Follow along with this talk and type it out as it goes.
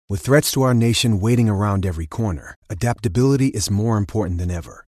With threats to our nation waiting around every corner, adaptability is more important than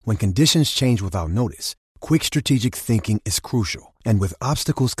ever. When conditions change without notice, quick strategic thinking is crucial. And with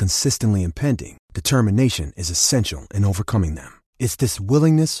obstacles consistently impending, determination is essential in overcoming them. It's this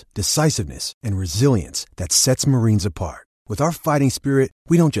willingness, decisiveness, and resilience that sets Marines apart. With our fighting spirit,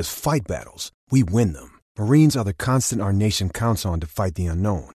 we don't just fight battles, we win them. Marines are the constant our nation counts on to fight the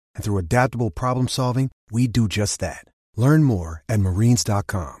unknown. And through adaptable problem solving, we do just that. Learn more at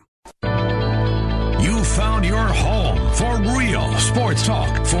marines.com. You found your home for real sports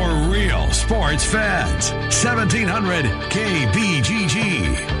talk for real sports fans. 1700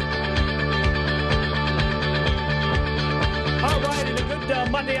 KBGG. All right, and a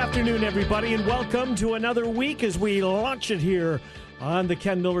good Monday afternoon, everybody, and welcome to another week as we launch it here on the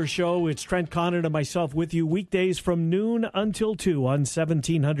Ken Miller Show. It's Trent Connon and myself with you weekdays from noon until 2 on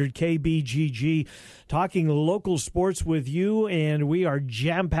 1700 KBGG, talking local sports with you, and we are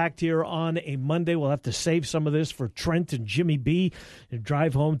jam-packed here on a Monday. We'll have to save some of this for Trent and Jimmy B. and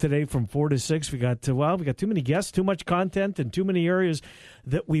drive home today from 4 to 6. We got too many guests, too much content, and too many areas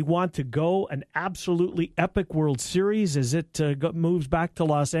that we want to go. An absolutely epic World Series as it moves back to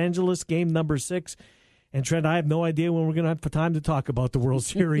Los Angeles, game number 6. And Trent, I have no idea when we're going to have time to talk about the World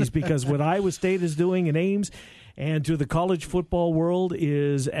Series because what Iowa State is doing in Ames and to the college football world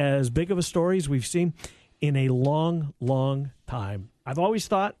is as big of a story as we've seen in a long, long time. I've always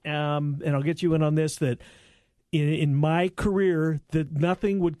thought, and I'll get you in on this, that in my career that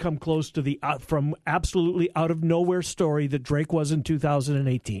nothing would come close to the from absolutely out of nowhere story that Drake was in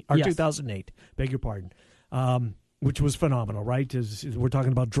 2018 or 2008. Beg your pardon, which was phenomenal, right? We're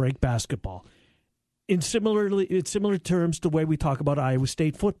talking about Drake basketball. In similar terms to the way we talk about Iowa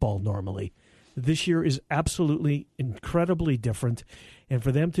State football normally. This year is absolutely incredibly different. And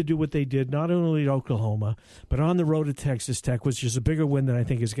for them to do what they did, not only at Oklahoma, but on the road at Texas Tech, which is a bigger win than I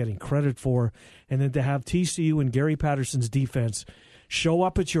think is getting credit for, and then to have TCU and Gary Patterson's defense show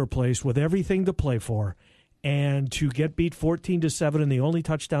up at your place with everything to play for, and to get beat 14-7, and the only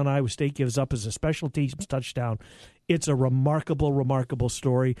touchdown Iowa State gives up is a special teams touchdown. It's a remarkable, remarkable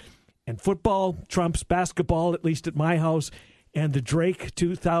story. And football trumps basketball, at least at my house. And the Drake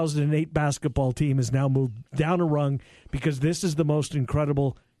 2008 basketball team has now moved down a rung because this is the most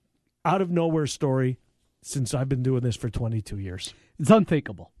incredible out-of-nowhere story since I've been doing this for 22 years. It's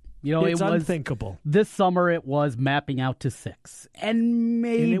unthinkable. It's unthinkable. This summer it was mapping out to 6. And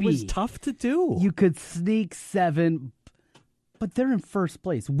maybe it was tough to do. You could sneak 7, but they're in first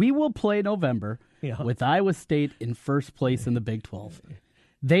place. We will play November with Iowa State in first place in the Big 12.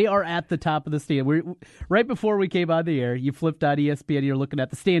 They are at the top of the standing. Right before we came on the air, you flipped on ESPN and you're looking at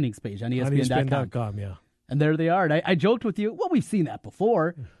the standings page on ESPN.com. Yeah. And there they are. And I joked with you, well, we've seen that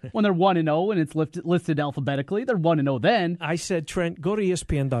before. When they're 1-0 and it's listed alphabetically, they're 1-0 then. I said, Trent, go to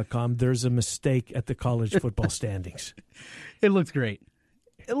ESPN.com. There's a mistake at the college football standings. It looks great.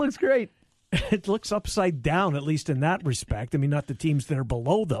 It looks great. It looks upside down, at least in that respect. I mean, not the teams that are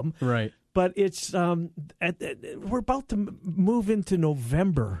below them. Right. But it's we're about to move into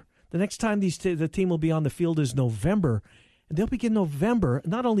November. The next time the team will be on the field is November, and they'll begin November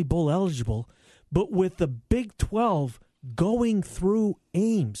not only bowl eligible, but with the Big 12 going through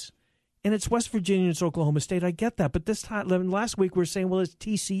Ames, and it's West Virginia and it's Oklahoma State. I get that, but this time last week we were saying, well, it's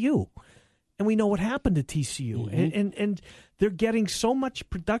TCU, and we know what happened to TCU, and they're getting so much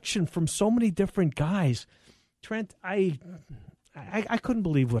production from so many different guys. Trent, I couldn't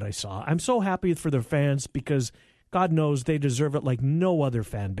believe what I saw. I'm so happy for their fans because God knows they deserve it like no other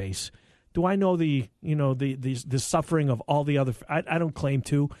fan base. Do I know the suffering of all the other? I don't claim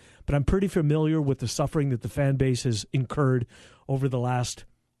to, but I'm pretty familiar with the suffering that the fan base has incurred over the last,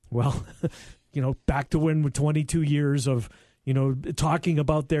 back to when with 22 years of talking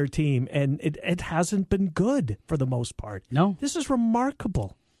about their team, and it hasn't been good for the most part. No, this is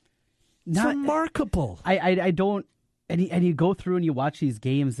remarkable. It's remarkable. I don't. And you go through and you watch these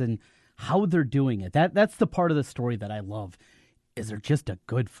games and how they're doing it. That's the part of the story that I love, is they're just a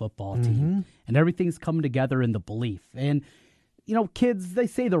good football team. And everything's come together in the belief. And, kids, they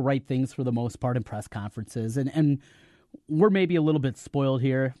say the right things for the most part in press conferences. And we're maybe a little bit spoiled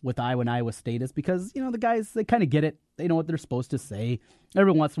here with Iowa and Iowa State is because, the guys, they kind of get it. They know what they're supposed to say.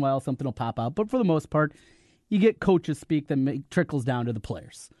 Every once in a while, something will pop out. But for the most part, you get coaches speak that trickles down to the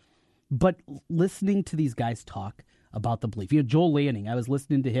players. But listening to these guys talk about the belief. Joel Lanning, I was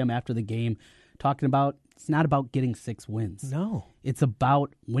listening to him after the game talking about it's not about getting 6 wins. No. It's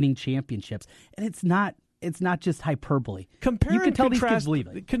about winning championships. And it's not just hyperbole. Compare and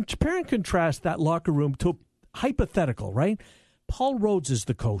contrast that locker room to hypothetical, right? Paul Rhodes is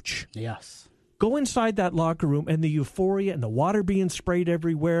the coach. Yes. Go inside that locker room and the euphoria and the water being sprayed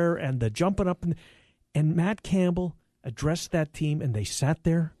everywhere and the jumping up. And Matt Campbell addressed that team, and they sat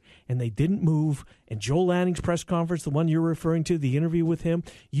there and they didn't move. And Joe Lanning's press conference, the one you're referring to, the interview with him,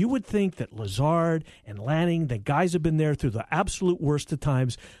 you would think that Lazard and Lanning, the guys have been there through the absolute worst of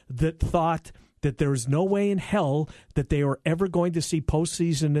times, that thought that there was no way in hell that they were ever going to see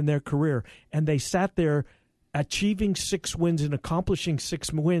postseason in their career. And they sat there achieving 6 wins and accomplishing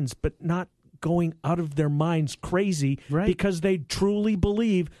 6 wins, but not going out of their minds crazy because they truly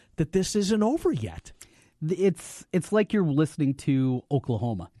believe that this isn't over yet. It's like you're listening to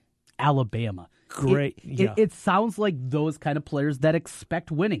Oklahoma, Alabama. Great. It sounds like those kind of players that expect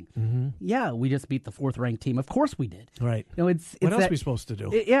winning. Mm-hmm. Yeah, we just beat the 4th-ranked team. Of course we did. Right. It's what else are we supposed to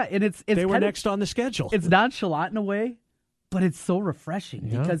do? And it's they were next on the schedule. It's nonchalant in a way, but it's so refreshing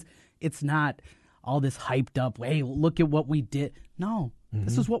because it's not all this hyped up, hey, look at what we did. No,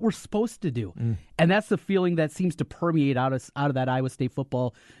 this is what we're supposed to do. And that's the feeling that seems to permeate out of that Iowa State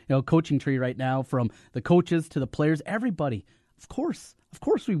football coaching tree right now, from the coaches to the players, everybody. Of course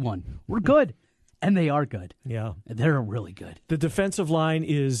we won. We're good. And they are good. Yeah, they're really good. The defensive line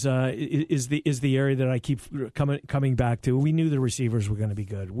is the area that I keep coming back to. We knew the receivers were going to be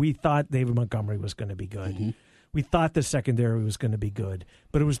good. We thought David Montgomery was going to be good. Mm-hmm. We thought the secondary was going to be good,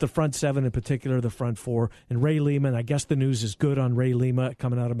 but it was the front 7 in particular, the front 4, and Ray Lima. I guess the news is good on Ray Lima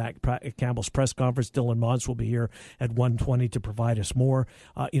coming out of Matt Campbell's press conference. Dylan Mons will be here at 1:20 to provide us more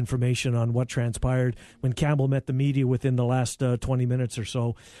information on what transpired when Campbell met the media within the last 20 minutes or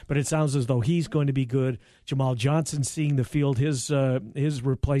so. But it sounds as though he's going to be good. Jamal Johnson seeing the field, his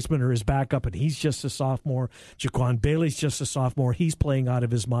replacement or his backup, and he's just a sophomore. Jaquan Bailey's just a sophomore. He's playing out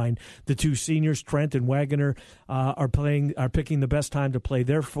of his mind. The 2 seniors, Trent and Wagner, are picking the best time to play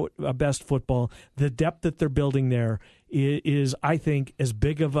their best football. The depth that they're building there is, I think, as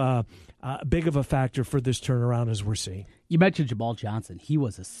big of a factor for this turnaround as we're seeing. You mentioned Jamal Johnson. He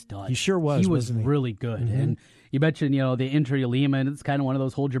was a stud. He sure was. He was really good. Mm-hmm. And you mentioned the injury to Lima, and it's kind of one of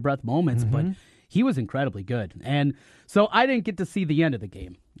those hold your breath moments, but he was incredibly good. And so I didn't get to see the end of the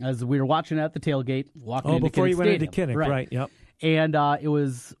game as we were watching it at the tailgate, walking into before Kinnick you went into Stadium. Kinnick, right? Yep. And it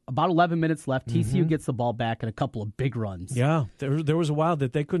was about 11 minutes left. TCU gets the ball back and a couple of big runs. Yeah, there was a while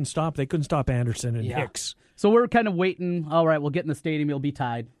that they couldn't stop. They couldn't stop Anderson and Hicks. So we're kind of waiting. All right, we'll get in the stadium. You'll be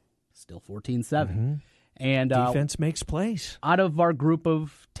tied. Still 14-7. And defense makes plays. Out of our group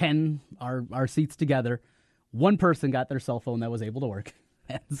of 10, our seats together, one person got their cell phone that was able to work.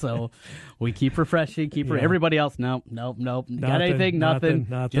 And so we keep refreshing, everybody else, nope. Got anything? Nothing.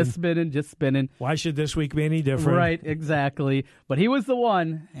 Just spinning. Why should this week be any different? Right, exactly. But he was the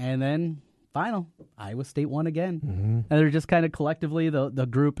one. And then final, Iowa State won again. Mm-hmm. And they're just kind of collectively the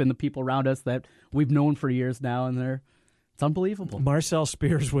group and the people around us that we've known for years now, and it's unbelievable. Marcel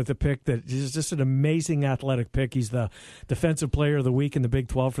Spears with a pick that is just an amazing athletic pick. He's the defensive player of the week in the Big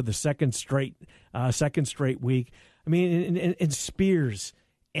 12 for the second straight week. I mean, and Spears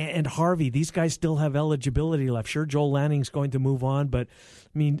and Harvey, these guys still have eligibility left. Sure, Joel Lanning's going to move on, but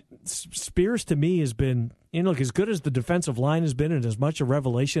I mean, Spears to me has been, look, as good as the defensive line has been and as much a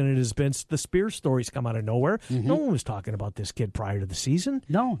revelation it has been, the Spears stories come out of nowhere. Mm-hmm. No one was talking about this kid prior to the season.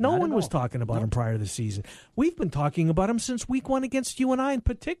 No one was talking about him prior to the season. We've been talking about him since week 1 against UNI, in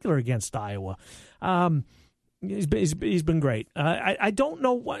particular against Iowa. He's been great. I don't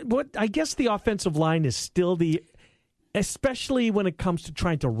know what I guess the offensive line is still especially when it comes to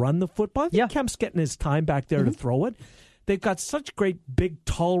trying to run the football. I think Kemp's getting his time back there to throw it. They've got such great, big,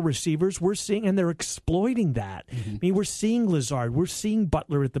 tall receivers we're seeing, and they're exploiting that. Mm-hmm. I mean, we're seeing Lazard. We're seeing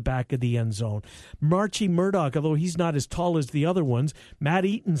Butler at the back of the end zone. Marchie Murdoch, although he's not as tall as the other ones. Matt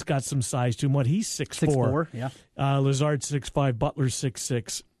Eaton's got some size to him. He's 6'4". Yeah. Lazard's 6'5", Butler's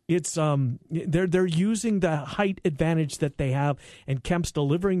 6'6". It's they're using the height advantage that they have, and Kemp's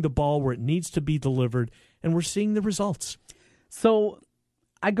delivering the ball where it needs to be delivered, and we're seeing the results. So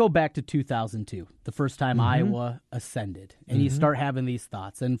I go back to 2002, the first time Iowa ascended, and you start having these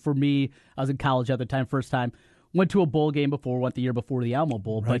thoughts. And for me, I was in college at the time, first time. Went to a bowl game before, went the year before the Alamo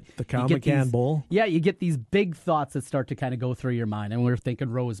Bowl. Right, but the Cal McCann Bowl. Yeah, you get these big thoughts that start to kind of go through your mind. And we're thinking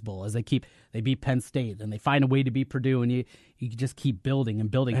Rose Bowl as they beat Penn State, and they find a way to beat Purdue, and you just keep building and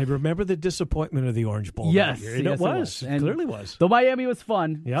building. I remember the disappointment of the Orange Bowl that year. It was. It clearly was. Though Miami was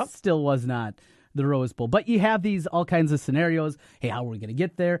fun, still was not the Rose Bowl. But you have these all kinds of scenarios. Hey, how are we going to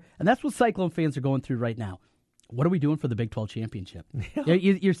get there? And that's what Cyclone fans are going through right now. What are we doing for the Big 12 championship? Yeah.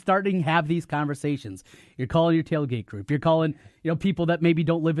 You're starting to have these conversations. You're calling your tailgate group. You're calling people that maybe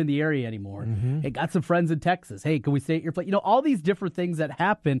don't live in the area anymore. Hey, got some friends in Texas. Hey, can we stay at your place? All these different things that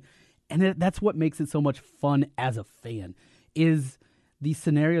happen, and that's what makes it so much fun as a fan, is these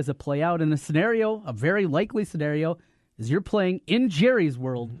scenarios that play out. And a very likely scenario, is you're playing in Jerry's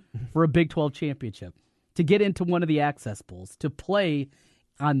world for a Big 12 championship, to get into one of the Access Bowls, to play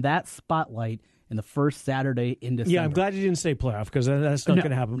on that spotlight in the first Saturday in December. Yeah, I'm glad you didn't say playoff, because that's not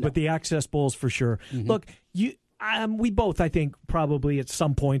going to happen. No. But the Access Bowls for sure. Look, we both, I think, probably at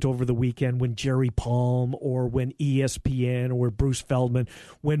some point over the weekend, when Jerry Palm or when ESPN or Bruce Feldman,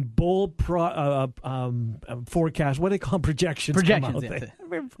 when bowl forecast, what do they call them? Projections come out. Yeah.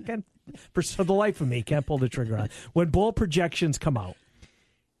 For the life of me, can't pull the trigger on. When bowl projections come out,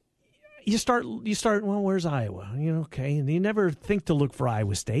 you start. Well, where's Iowa? Okay, and you never think to look for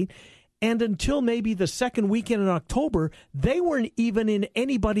Iowa State. And until maybe the second weekend in October, they weren't even in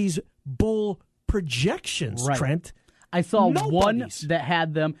anybody's bowl projections, right. Trent. I saw one that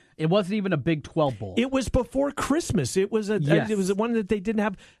had them. It wasn't even a Big 12 bowl. It was before Christmas. It was it was one that they didn't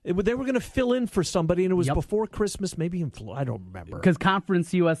have. They were going to fill in for somebody, and it was before Christmas, maybe in Florida. I don't remember. Because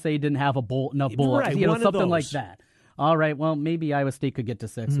Conference USA didn't have a bowl, right, something like that. All right, well, maybe Iowa State could get to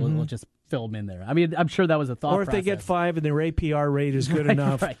 6. We'll just fill them in there. I mean, I'm sure that was a thought Or if process. they get 5 and their APR rate is good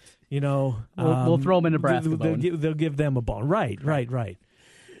enough, right. We'll throw them in Nebraska. They'll give them a bone. Right.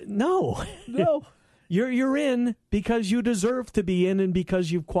 No. You're in because you deserve to be in and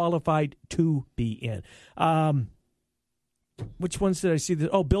because you've qualified to be in. Which ones did I see?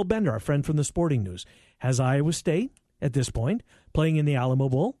 Bill Bender, our friend from the Sporting News, has Iowa State at this point playing in the Alamo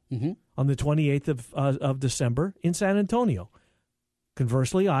Bowl on the 28th of December in San Antonio.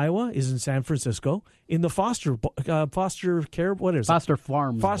 Conversely, Iowa is in San Francisco in the Foster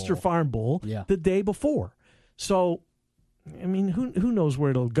Farm Bowl the day before. So, I mean, who knows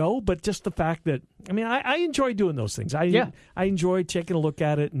where it'll go? But just the fact that, I mean, I enjoy doing those things. I enjoy taking a look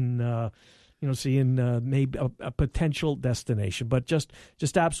at it and seeing maybe a potential destination. But just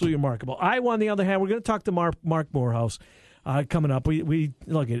absolutely remarkable. Iowa, on the other hand, we're going to talk to Mark Morehouse coming up. We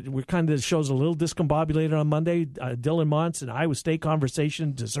kind of shows a little discombobulated on Monday. Dylan Montz and Iowa State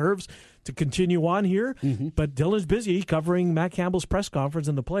conversation deserves to continue on here, but Dylan's busy covering Matt Campbell's press conference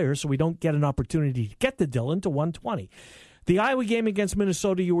and the players, so we don't get an opportunity to get to Dylan to 1:20. The Iowa game against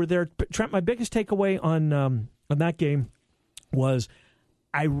Minnesota, you were there, Trent. My biggest takeaway on that game was,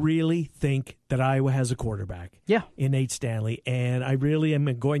 I really think that Iowa has a quarterback in Nate Stanley, and I really am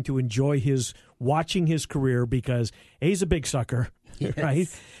going to enjoy watching his career because he's a big sucker, right?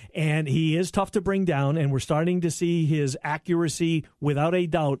 And he is tough to bring down, and we're starting to see his accuracy, without a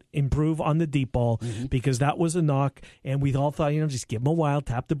doubt, improve on the deep ball because that was a knock, and we all thought, just give him a while,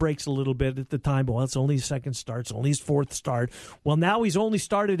 tap the brakes a little bit at the time, but it's only his second start, it's only his fourth start. Well, now he's only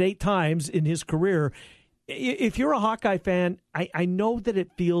started 8 times in his career. If you're a Hawkeye fan, I know that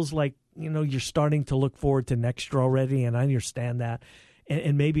it feels like, you're starting to look forward to next year already, and I understand that.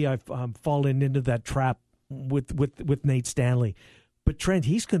 And maybe I've fallen into that trap with Nate Stanley. But Trent,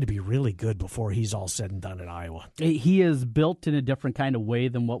 he's going to be really good before he's all said and done at Iowa. He is built in a different kind of way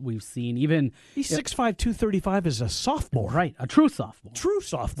than what we've seen. He's 6'5", 235 as a sophomore. Right, a true sophomore.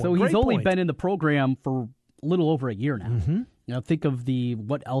 So he's only been in the program for a little over a year now. Think of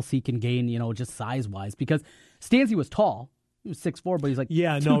what else he can gain, just size-wise. Because Stanzi was tall. He was 6'4", but he's like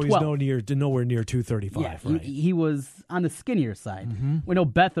 212. He's nowhere near 235. Yeah, right. he was on the skinnier side. We know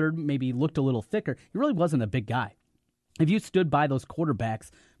Beathard maybe looked a little thicker. He really wasn't a big guy. If you stood by those quarterbacks,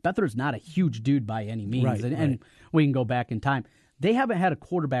 Beathard's not a huge dude by any means. Right, and we can go back in time. They haven't had a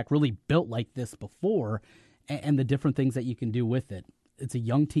quarterback really built like this before, and the different things that you can do with it. It's a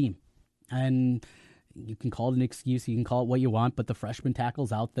young team. And you can call it an excuse, you can call it what you want, but the freshman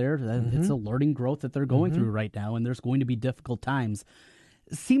tackle's out there. It's a learning growth that they're going through right now, and there's going to be difficult times.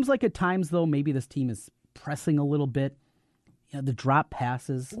 It seems like at times, though, maybe this team is pressing a little bit. The drop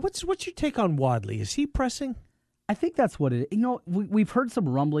passes. What's your take on Wadley? Is he pressing? I think that's what it is. We've heard some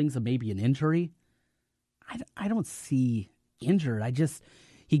rumblings of maybe an injury. I don't see injured.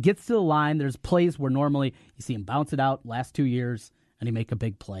 He gets to the line. There's plays where normally you see him bounce it out last 2 years, and he make a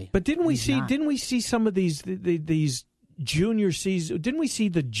big play. But didn't we see some of these junior season? Didn't we see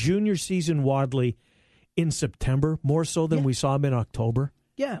the junior season Wadley in September more so than we saw him in October?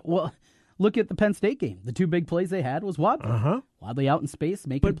 Yeah. Well, look at the Penn State game. The 2 big plays they had was Wadley. Wadley out in space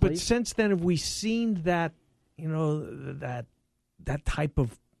making plays. But since then, have we seen that that type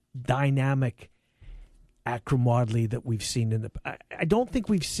of dynamic Akram Wadley that we've seen in the? I don't think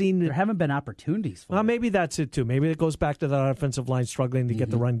we've seen. There haven't been opportunities for. Well, maybe that's it too. Maybe it goes back to that offensive line struggling to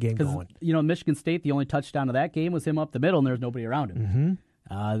get the run game going. Michigan State, the only touchdown of that game was him up the middle, and there's nobody around him.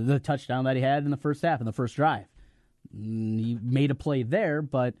 The touchdown that he had in the first half, in the first drive, he made a play there,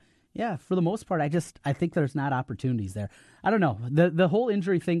 but. Yeah, for the most part, I think there's not opportunities there. I don't know. The whole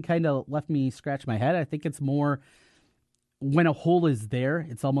injury thing kind of left me scratch my head. I think it's more when a hole is there,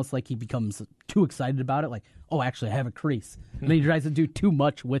 it's almost like he becomes too excited about it. Like, oh, actually, I have a crease. And then he tries to do too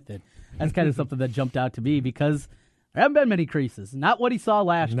much with it. That's kind of something that jumped out to me because there haven't been many creases. Not what he saw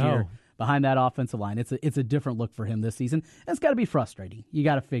last year behind that offensive line. It's a different look for him this season. And it's got to be frustrating. You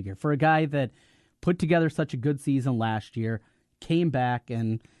got to figure. For a guy that put together such a good season last year, came back,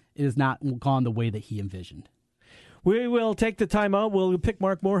 and it has not gone the way that he envisioned. We will take the time out. We'll pick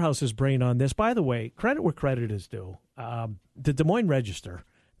Mark Morehouse's brain on this. By the way, credit where credit is due. The Des Moines Register,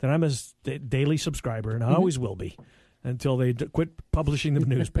 that I'm a daily subscriber, and I always will be until they quit publishing the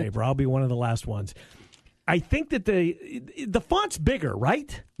newspaper. I'll be one of the last ones. I think that the font's bigger,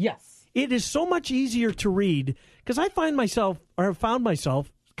 right? Yes. It is so much easier to read because I found myself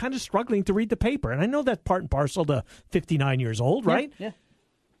kind of struggling to read the paper. And I know that's part and parcel to 59 years old, right? Yeah.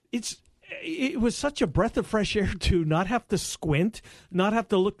 It was such a breath of fresh air to not have to squint, not have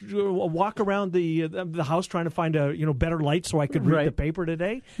to walk around the house trying to find a better light so I could read the paper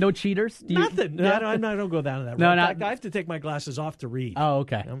today. No cheaters? Nothing. Yeah. I don't go down to that road. No, In fact, I have to take my glasses off to read. Oh,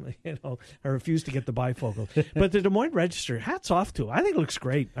 okay. I refuse to get the bifocal. But the Des Moines Register, hats off to it. I think it looks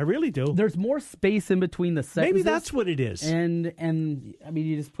great. I really do. There's more space in between the sentences. Maybe that's what it is. And I mean,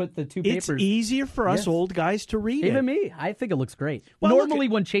 you just put the two papers. It's easier for us old guys to read. Even me. I think it looks great. Well, normally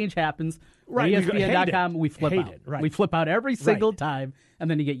when change happens, right, ESPN.com, we flip out. Right. We flip out every single time, and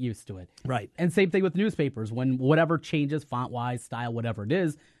then you get used to it. Right. And same thing with newspapers. When whatever changes, font-wise, style, whatever it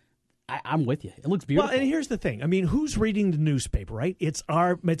is, I'm with you. It looks beautiful. Well, and here's the thing. I mean, who's reading the newspaper, right? It's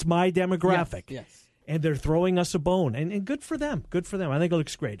my demographic. Yes. And they're throwing us a bone. And good for them. Good for them. I think it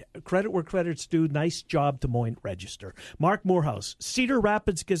looks great. Credit where credit's due. Nice job, Des Moines Register. Mark Morehouse, Cedar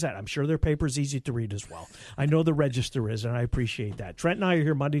Rapids Gazette. I'm sure their paper's easy to read as well. I know the Register is, and I appreciate that. Trent and I are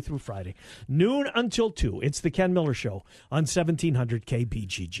here Monday through Friday, noon until 2. It's the Ken Miller Show on 1700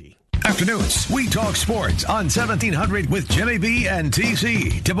 KBGG. Afternoons, we talk sports on 1700 with Jimmy B and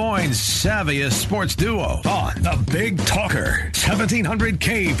TC, Des Moines' savviest sports duo on the Big Talker, 1700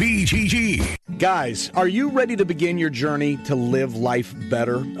 KBGG. Guys, are you ready to begin your journey to live life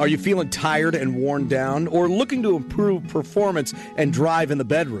better? Are you feeling tired and worn down, or looking to improve performance and drive in the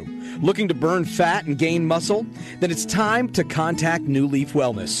bedroom? Looking to burn fat and gain muscle? Then it's time to contact New Leaf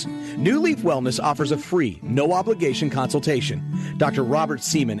Wellness. New Leaf Wellness offers a free, no-obligation consultation. Dr. Robert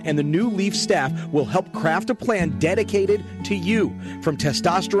Seaman and the New Leaf staff will help craft a plan dedicated to you. From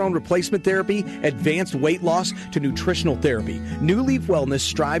testosterone replacement therapy, advanced weight loss, to nutritional therapy, New Leaf Wellness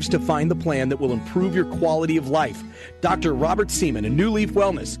strives to find the plan that will improve your quality of life. Dr. Robert Seaman and New Leaf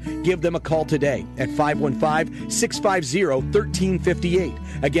Wellness. Give them a call today at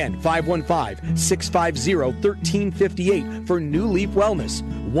 515-650-1358. Again, 515-650-1358 for New Leaf Wellness.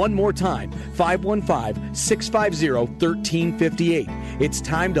 One more time, 515-650-1358. It's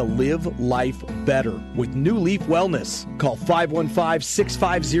time to live life better with New Leaf Wellness. Call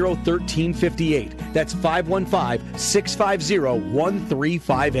 515-650-1358. That's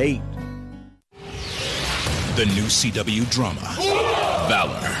 515-650-1358. The new CW drama,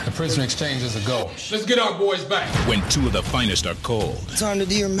 Valor. The prisoner exchange is a go. Let's get our boys back. When two of the finest are cold. Time to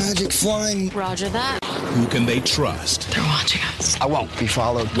do your magic flying. Roger that. Who can they trust? They're watching us. I won't be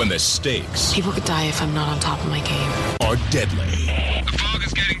followed. When the stakes People could die if I'm not on top of my game. are deadly. The fog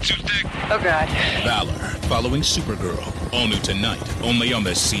is getting too thick. Oh, God. Valor, following Supergirl. All new tonight, only on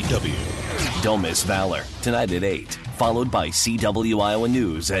the CW. Don't miss Valor, tonight at 8, followed by CW Iowa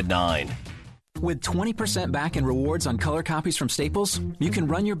News at 9. With 20% back in rewards on color copies from Staples, you can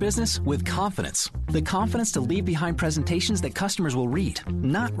run your business with confidence. The confidence to leave behind presentations that customers will read,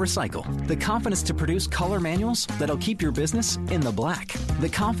 not recycle. The confidence to produce color manuals that'll keep your business in the black. The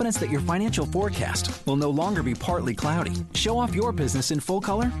confidence that your financial forecast will no longer be partly cloudy. Show off your business in full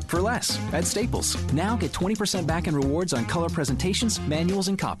color for less at Staples. Now get 20% back in rewards on color presentations, manuals,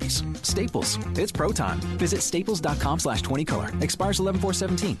 and copies. Staples. It's pro time. Visit staples.com/20color. Expires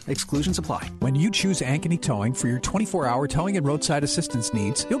 11/4/17. Exclusions apply. When you choose Ankeny Towing for your 24-hour towing and roadside assistance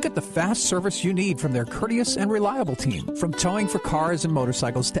needs, you'll get the fast service you need from their courteous and reliable team. From towing for cars and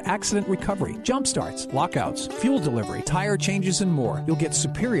motorcycles to accident recovery, jump starts, lockouts, fuel delivery, tire changes, and more, you'll get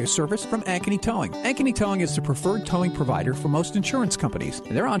superior service from Ankeny Towing. Ankeny Towing is the preferred towing provider for most insurance companies,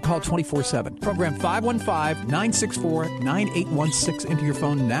 and they're on call 24/7. Program 515-964-9816 into your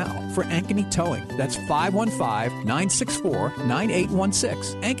phone now for Ankeny Towing. That's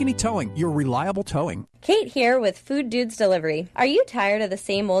 515-964-9816. Ankeny Towing, your reliable towing. Kate here with Food Dudes Delivery. Are you tired of the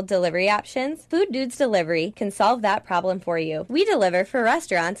same old delivery options? Food Dudes Delivery can solve that problem for you. We deliver for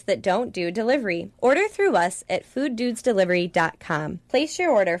restaurants that don't do delivery. Order through us at fooddudesdelivery.com. Place your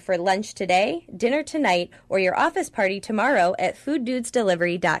order for lunch today, dinner tonight, or your office party tomorrow at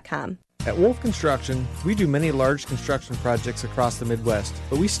fooddudesdelivery.com. At Wolf Construction, we do many large construction projects across the Midwest,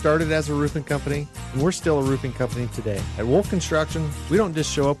 but we started as a roofing company, and we're still a roofing company today. At Wolf Construction, we don't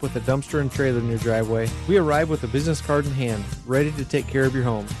just show up with a dumpster and trailer in your driveway. We arrive with a business card in hand, ready to take care of your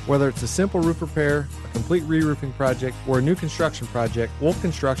home. Whether it's a simple roof repair, a complete re-roofing project, or a new construction project, Wolf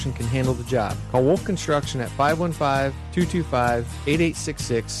Construction can handle the job. Call Wolf Construction at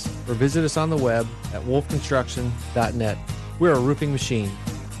 515-225-8866 or visit us on the web at wolfconstruction.net. We're a roofing machine.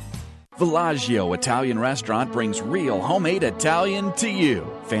 Villaggio Italian Restaurant brings real homemade Italian to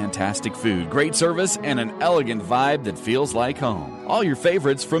you. Fantastic food, great service, and an elegant vibe that feels like home. All your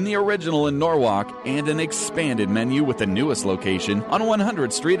favorites from the original in Norwalk and an expanded menu with the newest location on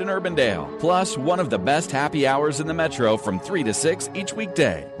 100th Street in Urbandale. Plus, one of the best happy hours in the metro from 3 to 6 each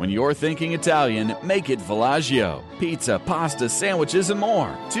weekday. When you're thinking Italian, make it Villaggio. Pizza, pasta, sandwiches, and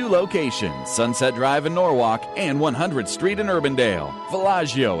more. 2 locations, Sunset Drive in Norwalk and 100th Street in Urbandale.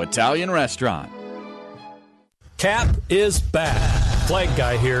 Villaggio Italian Restaurant. Cap is back. Flag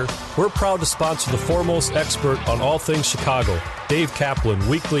Guy here. We're proud to sponsor the foremost expert on all things Chicago, Dave Kaplan,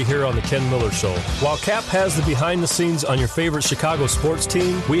 weekly here on the Ken Miller Show. While Cap has the behind the scenes on your favorite Chicago sports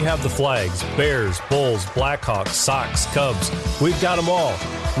team, we have the flags: Bears, Bulls, Blackhawks, Sox, Cubs. We've got them all.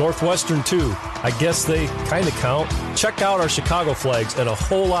 Northwestern too. I guess they kind of count. Check out our Chicago flags and a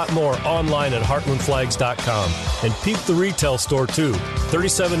whole lot more online at heartlandflags.com. And peep the retail store too,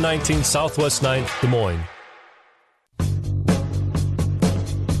 3719 Southwest 9th, Des Moines.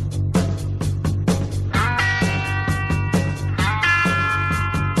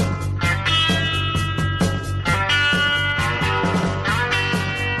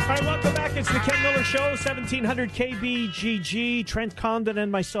 Show 1700 KBGG. Trent Condon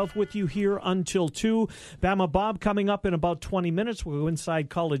and myself with you here until 2. Bama Bob coming up in about 20 minutes. We'll go inside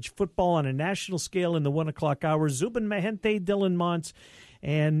college football on a national scale in the 1 o'clock hour. Zubin Mehenti, Dylan Montz,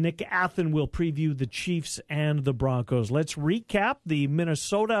 and Nick Athen will preview the Chiefs and the Broncos. Let's recap the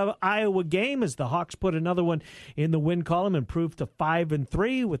Minnesota-Iowa game as the Hawks put another one in the win column, improved to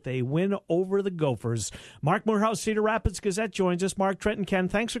 5-3 with a win over the Gophers. Mark Morehouse, Cedar Rapids Gazette joins us. Mark, Trent, and Ken,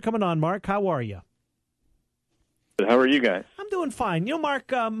 thanks for coming on. Mark, how are you? How are you guys? I'm doing fine. You know,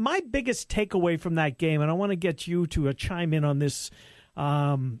 Mark, my biggest takeaway from that game, and I want to get you to chime in on this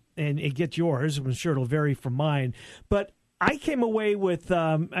and get yours. I'm sure it'll vary from mine. But I came away with,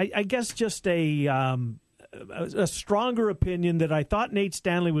 I guess, just a stronger opinion that I thought Nate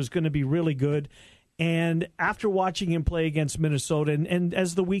Stanley was going to be really good. And after watching him play against Minnesota, and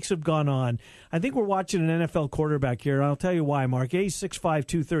as the weeks have gone on, I think we're watching an NFL quarterback here. I'll tell you why, Mark. He's 6'5",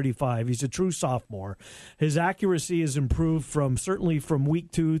 235. He's a true sophomore. His accuracy has improved certainly from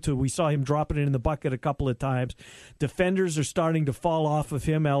week 2 to we saw him dropping it in the bucket a couple of times. Defenders are starting to fall off of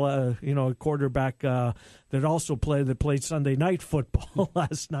him. A quarterback that also played Sunday night football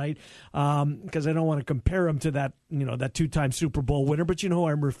last night, because I don't want to compare him to that 2-time Super Bowl winner, but you know who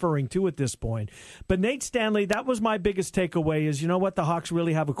I'm referring to at this point. But Nate Stanley, that was my biggest takeaway is, you know what, the Hawks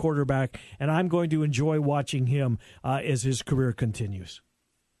really have a quarterback, and I'm going to enjoy watching him as his career continues.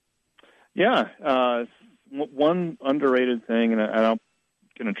 Yeah, one underrated thing, and I'm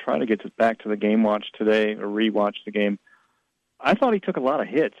going to try to get back to the game watch today, or rewatch the game. I thought he took a lot of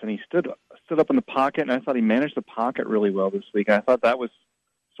hits, and he stood up in the pocket, and I thought he managed the pocket really well this week. I thought that was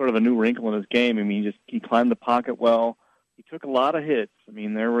sort of a new wrinkle in his game. I mean, he climbed the pocket well. He took a lot of hits. I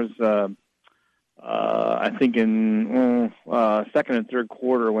mean, there was, I think in second and third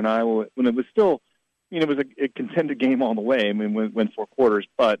quarter when it was still, it was a contended game all the way. I mean, went 4 quarters,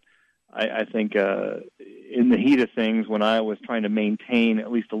 but I think in the heat of things, when I was trying to maintain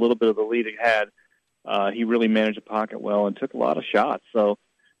at least a little bit of the lead it had, he really managed the pocket well and took a lot of shots. So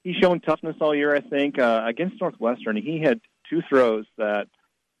he's shown toughness all year, I think. Against Northwestern, he had 2 throws that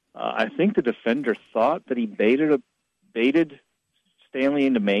I think the defender thought that he baited Stanley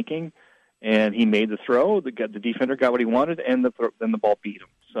into making, and he made the throw. The defender got what he wanted, and then the ball beat him.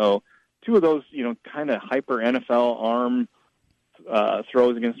 So 2 of those, kind of hyper NFL arm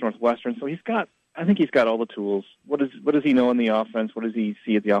throws against Northwestern. So I think he's got all the tools. What does he know in the offense? What does he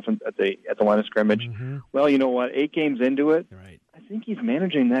see at the offense at the line of scrimmage? Mm-hmm. Well, you know what? 8 games into it, right. I think he's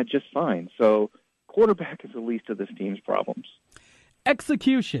managing that just fine. So quarterback is the least of this team's problems.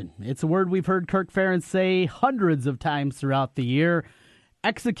 Execution. It's a word we've heard Kirk Ferentz say hundreds of times throughout the year.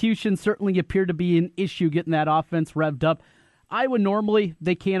 Execution certainly appeared to be an issue getting that offense revved up. Iowa normally,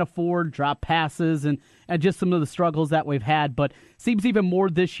 they can't afford drop passes and just some of the struggles that we've had, but seems even more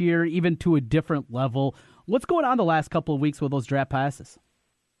this year, even to a different level. What's going on the last couple of weeks with those drop passes?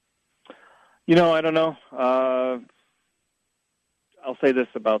 I don't know. I'll say this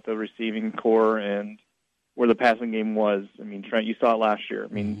about the receiving core and where the passing game was. I mean, Trent, you saw it last year.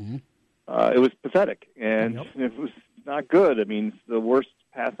 I mean, it was pathetic, and it was not good. I mean, the worst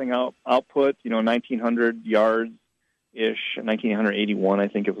passing output, 1,900 yards-ish, 1,981, I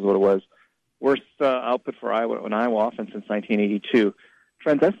think it was what it was. Worst output for an Iowa offense since 1982.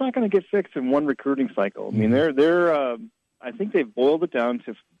 Trent, that's not going to get fixed in one recruiting cycle. I mean, I think they've boiled it down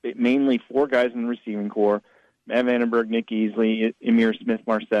to mainly 4 guys in the receiving corps: Matt Vandenberg, Nick Easley, Emir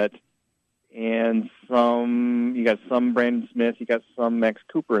Smith-Marset, and you got some Brandon Smith, you got some Max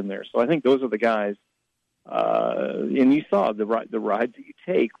Cooper in there. So I think those are the guys. And you saw the rides that you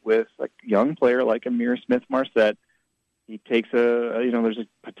take with a young player like Emir Smith-Marset. He takes there's a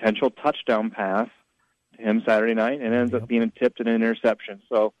potential touchdown pass to him Saturday night and ends up being tipped an interception.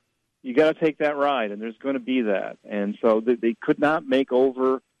 So you got to take that ride, and there's going to be that. And so they could not make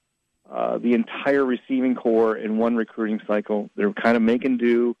over the entire receiving corps in one recruiting cycle. They're kind of making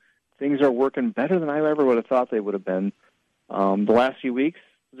do. Things are working better than I ever would have thought they would have been. The last few weeks,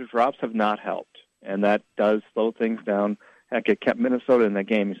 the drops have not helped, and that does slow things down. Heck, it kept Minnesota in that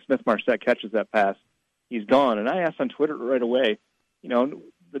game. If Smith-Marset catches that pass, he's gone. And I asked on Twitter right away,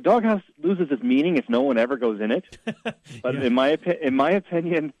 the doghouse loses its meaning if no one ever goes in it. But in my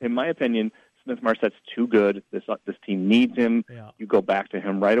opinion, Smith-Marset's too good. This team needs him. Yeah. You go back to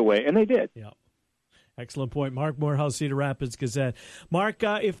him right away, and they did. Yeah. Excellent point. Mark Morehouse, Cedar Rapids Gazette. Mark,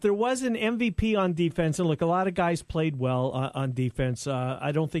 if there was an MVP on defense, and look, a lot of guys played well on defense.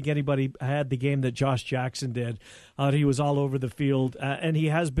 I don't think anybody had the game that Josh Jackson did. He was all over the field, and he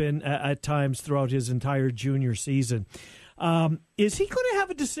has been at times throughout his entire junior season. Is he going to have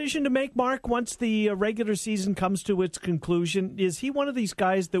a decision to make, Mark, once the regular season comes to its conclusion? Is he one of these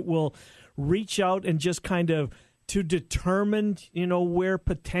guys that will reach out and just kind of to determine, where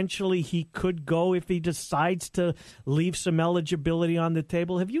potentially he could go if he decides to leave some eligibility on the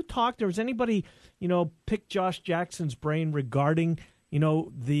table? Have you talked, or has anybody, picked Josh Jackson's brain regarding,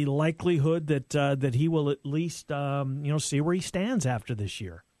 the likelihood that he will at least, see where he stands after this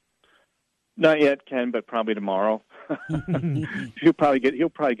year? Not yet, Ken, but probably tomorrow. He'll probably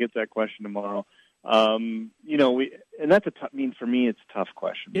get that question tomorrow. And that's for me, it's a tough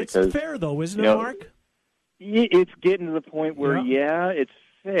question. It's fair though, isn't it, Mark? It's getting to the point where, it's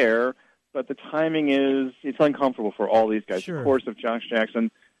fair, but the timing it's uncomfortable for all these guys. Sure. Of course, if Josh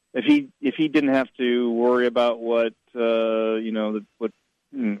Jackson, if he didn't have to worry about what whoever's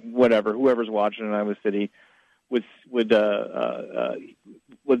watching in Iowa City would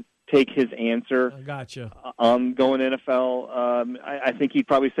take his answer. Gotcha. On going NFL, I think he'd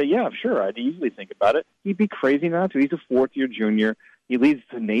probably say, yeah, sure, I'd easily think about it. He'd be crazy not to. He's a fourth-year junior. He leads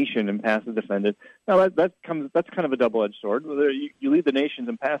the nation in passes defended. Now that's kind of a double-edged sword. You lead the nation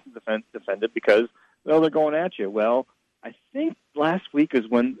in passes defended because they're going at you. Well, I think last week is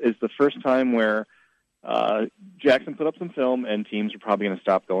the first time where Jackson put up some film, and teams are probably going to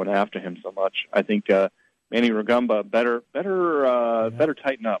stop going after him so much. I think Manny Rugamba better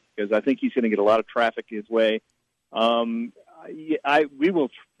tighten up, because I think he's going to get a lot of traffic his way. That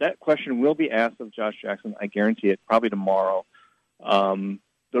question will be asked of Josh Jackson. I guarantee it, probably tomorrow.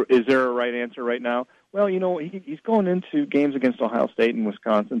 Is there a right answer right now? Well, he's going into games against Ohio State and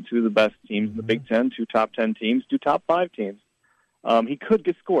Wisconsin, two of the best teams in the Big Ten, two top 10 teams, two top 5 teams. He could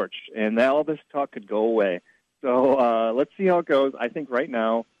get scorched, and all this talk could go away. So let's see how it goes. I think right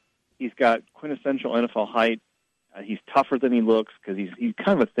now he's got quintessential NFL height. He's tougher than he looks, because he's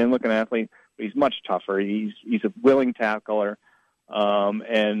kind of a thin-looking athlete, but he's much tougher. He's a willing tackler,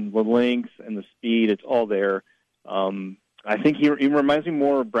 and the length and the speed, it's all there. I think he reminds me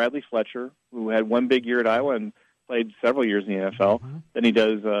more of Bradley Fletcher, who had one big year at Iowa and played several years in the NFL, than he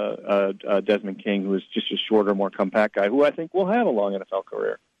does Desmond King, who is just a shorter, more compact guy, who I think will have a long NFL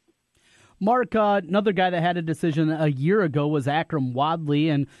career. Mark, another guy that had a decision a year ago was Akrum Wadley,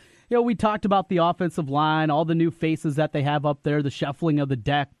 and we talked about the offensive line, all the new faces that they have up there, the shuffling of the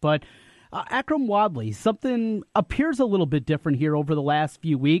deck, but Akrum Wadley, something appears a little bit different here over the last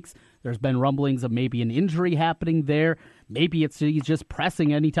few weeks. There's been rumblings of maybe an injury happening there. Maybe he's just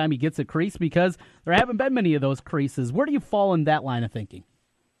pressing anytime he gets a crease, because there haven't been many of those creases. Where do you fall in that line of thinking?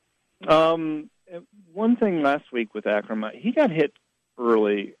 One thing last week with Akrum, he got hit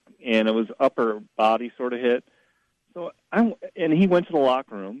early, and it was upper body sort of hit. And he went to the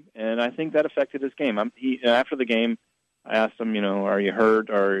locker room, and I think that affected his game. After the game, I asked him, are you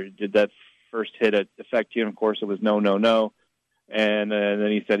hurt, or did that first hit affect you? And of course, it was no. And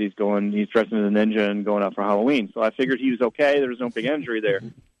then he said he's dressing as a ninja and going out for Halloween. So I figured he was okay. There was no big injury there.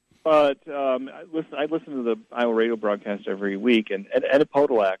 But I listen to the Iowa radio broadcast every week, and Ed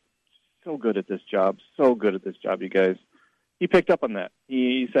Podolak, so good at this job, you guys. He picked up on that.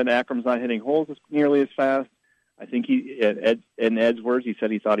 He said Akrum's not hitting holes nearly as fast. I think in Ed's words, he said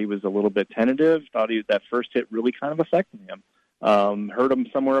he thought he was a little bit tentative, that first hit really kind of affected him, hurt him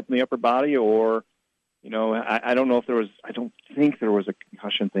somewhere up in the upper body, or, I don't know if I don't think there was a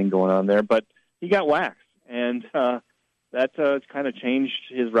concussion thing going on there, but he got waxed, and that kind of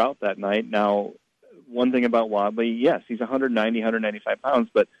changed his route that night. Now, one thing about Wadley, yes, he's 190, 195 pounds,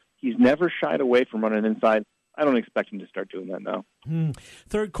 but he's never shied away from running inside. I don't expect him to start doing that now.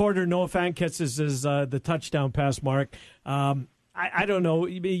 Third quarter, Noah Fant catches the touchdown pass, Mark. I don't know.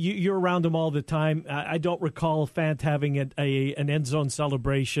 You're around him all the time. I don't recall Fant having an end zone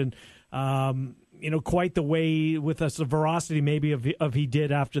celebration, quite the way with us, the veracity maybe of he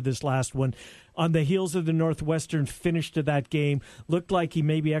did after this last one. On the heels of the Northwestern finish to that game, looked like he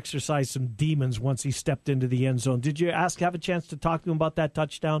maybe exercised some demons once he stepped into the end zone. Did you have a chance to talk to him about that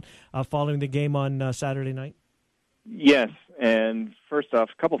touchdown following the game on Saturday night? Yes, and first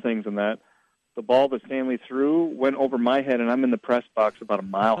off, a couple things on that. The ball that Stanley threw went over my head, and I'm in the press box about a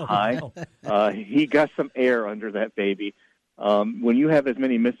mile high. He got some air under that baby. When you have as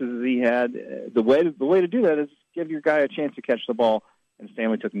many misses as he had, the way to do that is give your guy a chance to catch the ball, and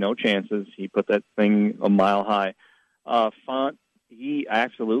Stanley took no chances. He put that thing a mile high. Fant, he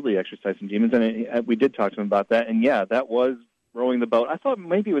absolutely exercised some demons, and we did talk to him about that, and yeah, that was rowing the boat. I thought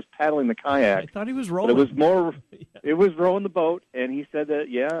maybe he was paddling the kayak. I thought he was rowing. But it was more, it was rowing the boat, and he said that,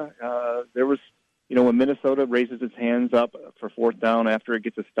 there was, when Minnesota raises its hands up for fourth down after it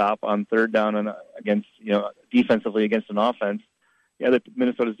gets a stop on third down and against, defensively against an offense, that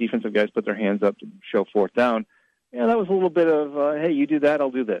Minnesota's defensive guys put their hands up to show fourth down. Yeah, that was a little bit of, hey, you do that,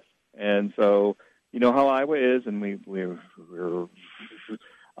 I'll do this. And so, how Iowa is, and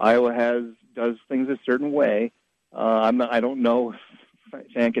Iowa does things a certain way. I don't know if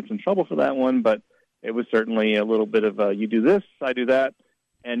Fant gets in trouble for that one, but it was certainly a little bit of you do this, I do that.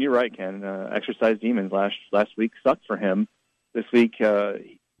 And you're right, Ken. Exercise demons last week sucked for him. This week, Fant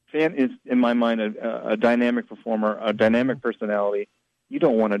is, in my mind, a dynamic performer, a dynamic personality. You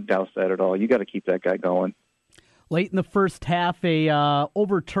don't want to douse that at all. You got to keep that guy going. Late in the first half, a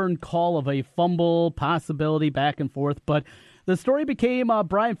overturned call of a fumble possibility back and forth, but the story became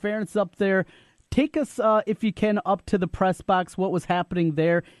Brian Ferentz up there. Take us, if you can, up to the press box. What was happening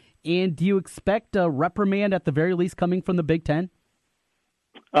there, and do you expect a reprimand at the very least coming from the Big Ten?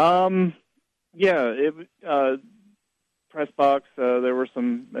 Press box. There was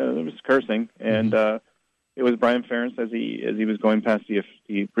cursing, and it was Brian Ferentz as he was going past the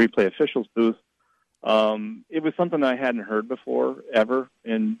replay officials booth. It was something I hadn't heard before ever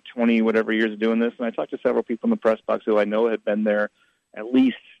in 20 whatever years of doing this, and I talked to several people in the press box who I know had been there at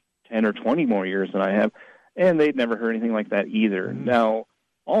least 10 or 20 more years than I have, and they'd never heard anything like that either. Mm-hmm. Now,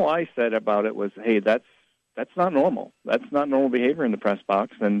 all I said about it was, hey, that's not normal. That's not normal behavior in the press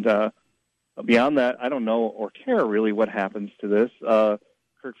box. And beyond that, I don't know or care really what happens to this.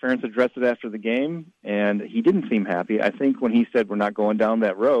 Kirk Ferentz addressed it after the game, and he didn't seem happy. I think when he said we're not going down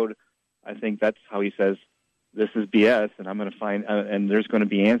that road, I think that's how he says this is BS, and I'm going to find and there's going to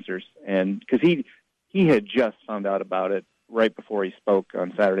be answers. And because he had just found out about it right before he spoke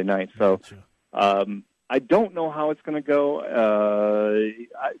on Saturday night. So I don't know how it's going to go.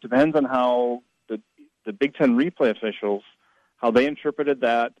 It depends on how the Big Ten replay officials, how they interpreted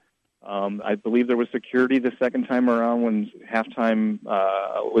that. I believe there was security the second time around when halftime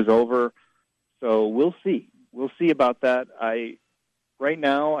was over. So we'll see. We'll see about that. Right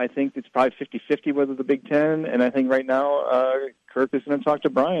now, I think it's probably 50-50 whether the Big Ten, and I think right now Kirk is going to talk to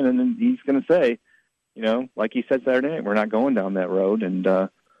Brian, and then he's going to say, like he said Saturday night, we're not going down that road. And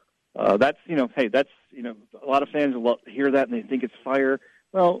that's, hey, that's, a lot of fans will hear that and they think it's fire.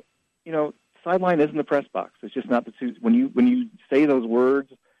 Well, sideline isn't the press box. It's just not the two. When you say those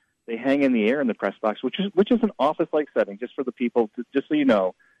words, they hang in the air in the press box, which is an office-like setting. Just for the people, just so you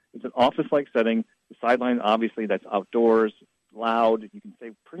know, it's an office-like setting. The sideline, obviously, that's outdoors, loud. You can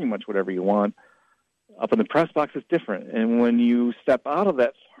say pretty much whatever you want. Up in the press box, it's different. And when you step out of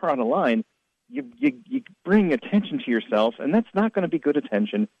that far on the line, you bring attention to yourself, and that's not going to be good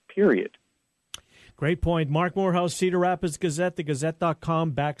attention. Period. Great point. Mark Morehouse, Cedar Rapids Gazette,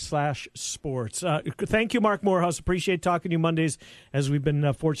 thegazette.com/sports. Thank you, Mark Morehouse. Appreciate talking to you Mondays, as we've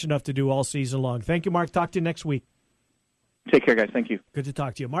been fortunate enough to do all season long. Thank you, Mark. Talk to you next week. Take care, guys. Thank you. Good to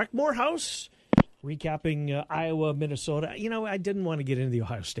talk to you. Mark Morehouse, recapping Iowa, Minnesota. I didn't want to get into the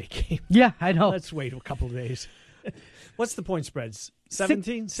Ohio State game. Yeah, I know. Let's wait a couple of days. What's the point spreads?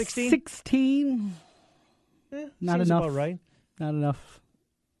 17? 16? 16. Not enough. About right. Not enough.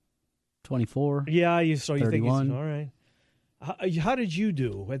 24. Yeah, you think it's all right. How did you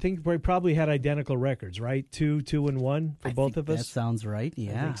do? I think we probably had identical records, right? 2-1 for both of us. That sounds right.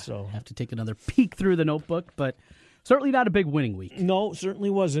 Yeah, I think so. Have to take another peek through the notebook, but certainly not a big winning week. No,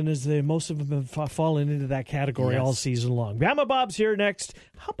 certainly wasn't, as most of them have fallen into that category all season long. Bama Bob's here next.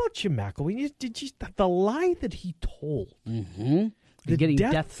 How about you, McElwain? Did you the lie that he told? Mm-hmm. The getting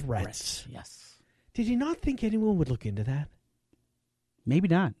death threats. Yes. Did he not think anyone would look into that? Maybe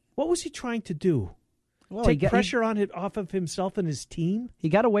not. What was he trying to do? Well, Take pressure off of himself and his team? He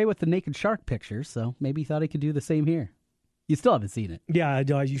got away with the naked shark picture, so maybe he thought he could do the same here. You still haven't seen it. Yeah,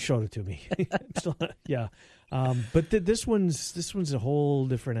 you showed it to me. Yeah. But this one's a whole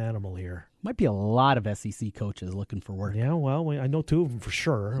different animal here. Might be a lot of SEC coaches looking for work. Yeah, well, I know two of them for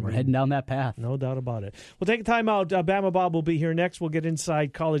sure. We're heading down that path. No doubt about it. We'll take a time out. Bama Bob will be here next. We'll get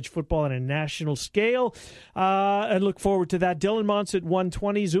inside college football on a national scale and look forward to that. Dylan Montz at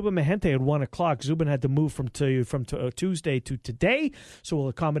 1:20. Zubin Mehenti at 1 o'clock. Zubin had to move from Tuesday to today, so we'll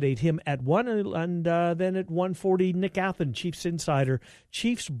accommodate him at 1. And then at 1:40, Nick Athen, Chiefs Insider.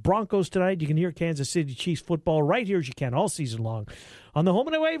 Chiefs Broncos tonight. You can hear Kansas City Chiefs football right here as you can all season long on the home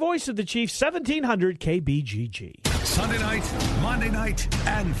and away voice of the Chiefs, 1700 KBGG. Sunday night, Monday night,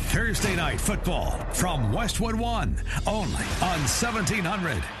 and Thursday night football from Westwood One, only on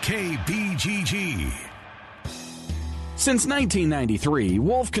 1700 KBGG. Since 1993,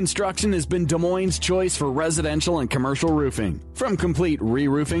 Wolf Construction has been Des Moines' choice for residential and commercial roofing. From complete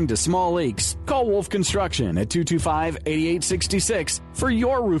re-roofing to small leaks, call Wolf Construction at 225-8866 for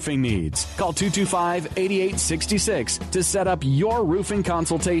your roofing needs. Call 225-8866 to set up your roofing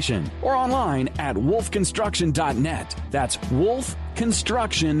consultation or online at wolfconstruction.net. That's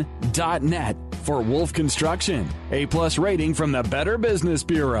wolfconstruction.net for Wolf Construction. A+ rating from the Better Business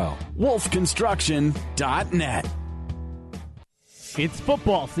Bureau. wolfconstruction.net. It's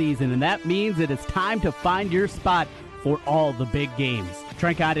football season, and that means it is time to find your spot for all the big games.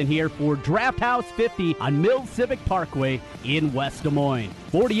 Trent Cotton here for Draft House 50 on Mills Civic Parkway in West Des Moines.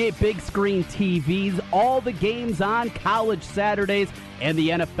 48 big screen TVs, all the games on college Saturdays and the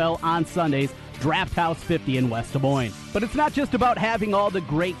NFL on Sundays. Draft House 50 in West Des Moines. But it's not just about having all the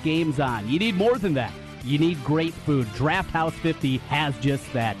great games on. You need more than that. You need great food. Draft House 50 has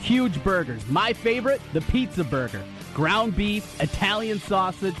just that. Huge burgers. My favorite, the pizza burger. Ground beef, Italian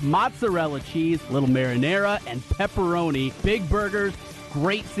sausage, mozzarella cheese, little marinara, and pepperoni. Big burgers,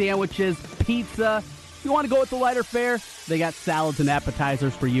 great sandwiches, pizza. You want to go with the lighter fare? They got salads and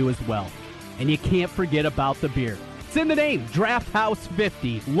appetizers for you as well. And you can't forget about the beer. It's in the name, Draft House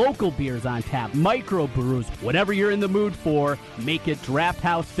 50. Local beers on tap, microbrews, whatever you're in the mood for, make it Draft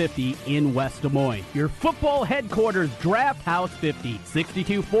House 50 in West Des Moines. Your football headquarters, Draft House 50,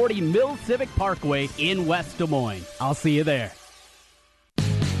 6240 Mills Civic Parkway in West Des Moines. I'll see you there.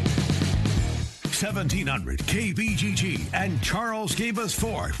 1700 KBGG and Charles Gabus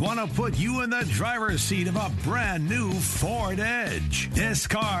Ford want to put you in the driver's seat of a brand new Ford Edge. This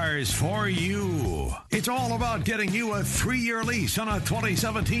car's for you. It's all about getting you a 3-year lease on a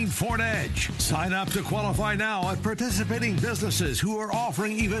 2017 Ford Edge. Sign up to qualify now at participating businesses who are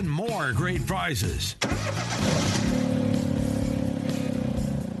offering even more great prizes.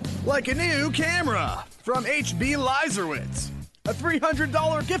 Like a new camera from HB Leiserwitz. A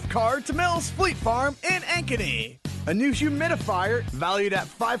 $300 gift card to Mills Fleet Farm in Ankeny. A new humidifier valued at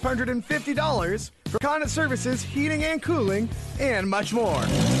 $550 for Condit Services, heating and cooling, and much more.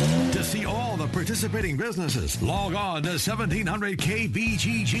 To see all the participating businesses, log on to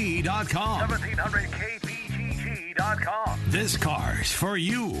 1700kbgg.com. 1700kbgg.com. This car's for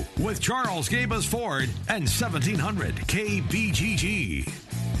you with Charles Gabus Ford and 1700 KBGG.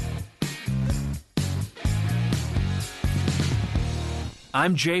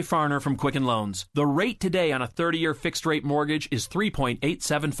 I'm Jay Farner from Quicken Loans. The rate today on a 30-year fixed-rate mortgage is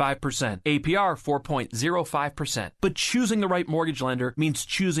 3.875%, APR 4.05%. But choosing the right mortgage lender means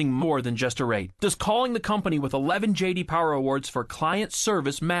choosing more than just a rate. Does calling the company with 11 J.D. Power Awards for client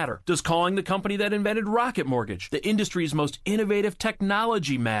service matter? Does calling the company that invented Rocket Mortgage, the industry's most innovative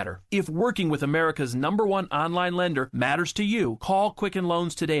technology, matter? If working with America's #1 online lender matters to you, call Quicken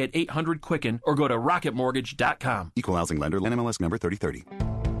Loans today at 800-QUICKEN or go to rocketmortgage.com. Equal housing lender, NMLS number 3030.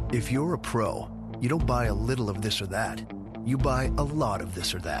 If you're a pro, you don't buy a little of this or that. You buy a lot of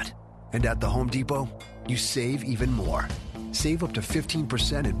this or that. And at the Home Depot, you save even more. Save up to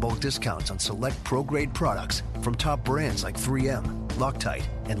 15% in bulk discounts on select pro-grade products from top brands like 3M, Loctite,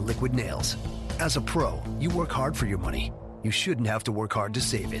 and Liquid Nails. As a pro, you work hard for your money. You shouldn't have to work hard to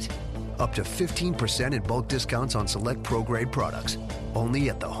save it. Up to 15% in bulk discounts on select pro-grade products. Only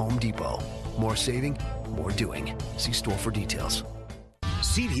at the Home Depot. More saving, more doing. See store for details.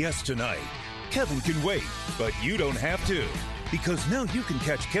 CBS Tonight. Kevin can wait, but you don't have to. Because now you can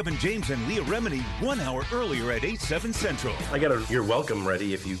catch Kevin James and Leah Remini 1 hour earlier at 8/7 Central. I got a "You're welcome"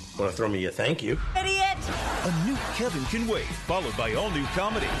 ready if you want to throw me a thank you. Idiot! A new Kevin Can Wait, followed by all-new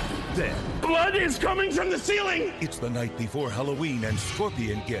comedy. Then, blood is coming from the ceiling! It's the night before Halloween and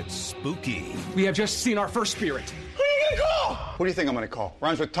Scorpion gets spooky. We have just seen our first spirit. Who are you going to call? Who do you think I'm going to call?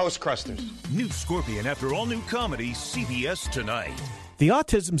 Rhymes with Toast Crusters. New Scorpion after all-new comedy, CBS tonight. The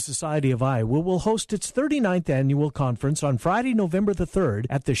Autism Society of Iowa will host its 39th annual conference on Friday, November the 3rd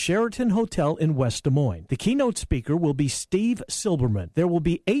at the Sheraton Hotel in West Des Moines. The keynote speaker will be Steve Silberman. There will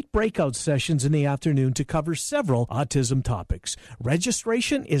be 8 breakout sessions in the afternoon to cover several autism topics.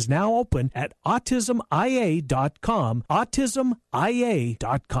 Registration is now open at autismia.com,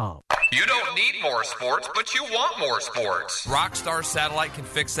 autismia.com. You don't need more sports, but you want more sports. Rockstar Satellite can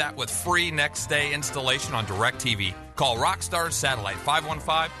fix that with free next-day installation on DirecTV. Call Rockstar Satellite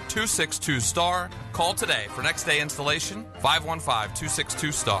 515-262-STAR. Call today for next-day installation,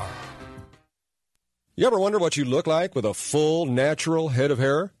 515-262-STAR. You ever wonder what you look like with a full, natural head of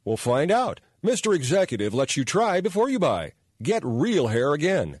hair? Well, find out. Mr. Executive lets you try before you buy. Get real hair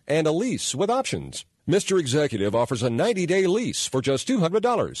again and a lease with options. Mr. Executive offers a 90-day lease for just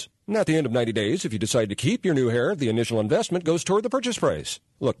 $200. And at the end of 90 days, if you decide to keep your new hair, the initial investment goes toward the purchase price.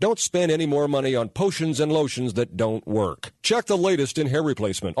 Look, don't spend any more money on potions and lotions that don't work. Check the latest in hair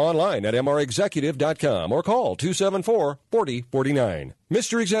replacement online at mrexecutive.com or call 274-4049.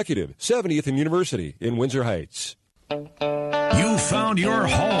 Mr. Executive, 70th and University in Windsor Heights. You found your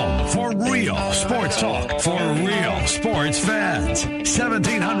home for real sports talk for real sports fans.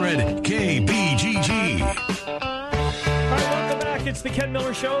 1700 KBGG. All right, welcome back. It's the Ken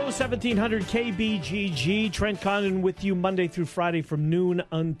Miller Show, 1700 KBGG. Trent Condon with you Monday through Friday from noon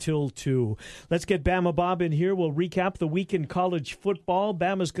until 2. Let's get Bama Bob in here. We'll recap the week in college football.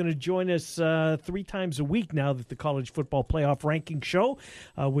 Bama's going to join us 3 times a week now that the college football playoff ranking show,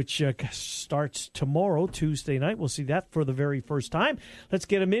 which starts tomorrow, Tuesday night. We'll see that for the very first time. Let's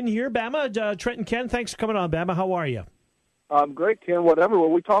get him in here. Bama, Trent and Ken, thanks for coming on. Bama, how are you? Great, Ken. Whatever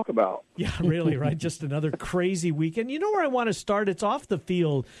will we talk about? Yeah, really, right? Just another crazy weekend. You know where I want to start? It's off the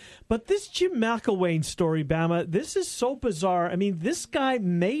field. But this Jim McElwain story, Bama, this is so bizarre. I mean, this guy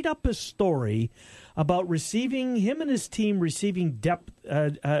made up a story about him and his team receiving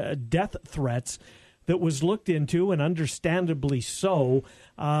death threats that was looked into, and understandably so,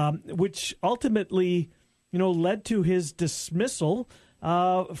 which ultimately, led to his dismissal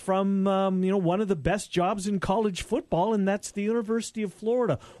from one of the best jobs in college football, and that's the University of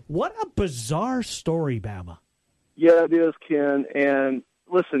Florida. What a bizarre story, Bama. Yeah, it is, Ken. And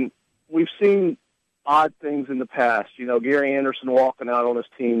listen, we've seen odd things in the past. Gary Anderson walking out on his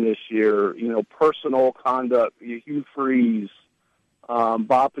team this year. Personal conduct. Hugh Freeze,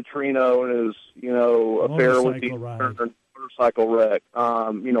 Bob Petrino and his affair with the motorcycle wreck.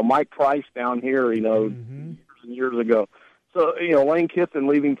 Mike Price down here. Years and years ago. So, Lane Kiffin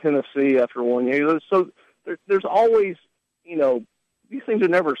leaving Tennessee after 1 year. So there's always, these things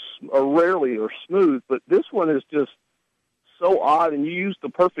are rarely smooth, but this one is just so odd. And you used the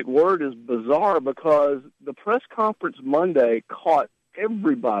perfect word, is bizarre, because the press conference Monday caught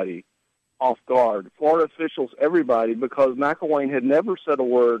everybody off guard. Florida officials, everybody, because McElwain had never said a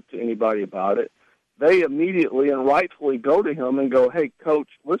word to anybody about it. They immediately and rightfully go to him and go, hey, Coach,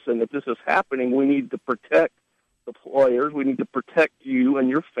 listen, if this is happening, we need to protect the players. We need to protect you and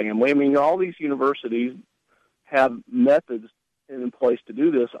your family. I mean, all these universities have methods in place to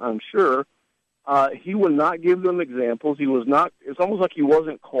do this, I'm sure. He would not give them examples. It's almost like he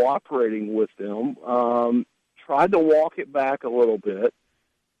wasn't cooperating with them. Tried to walk it back a little bit.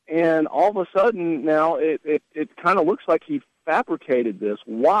 And all of a sudden now it kind of looks like he fabricated this.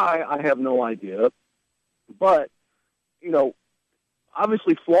 Why, I have no idea. But,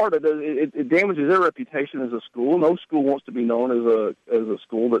 obviously, Florida, it damages their reputation as a school. No school wants to be known as a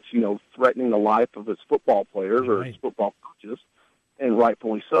school that's, threatening the life of its football players or its football coaches, and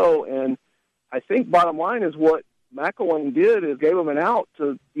rightfully so. And I think bottom line is what McElwain did is gave him an out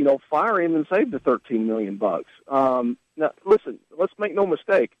to, fire him and save the $13 million. Now, listen, let's make no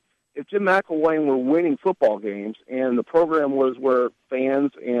mistake. If Jim McElwain were winning football games and the program was where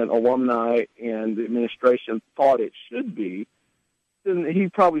fans and alumni and the administration thought it should be, then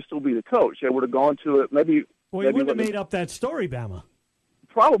he'd probably still be the coach. They would have gone to it. Maybe. Well, he wouldn't have made up that story, Bama.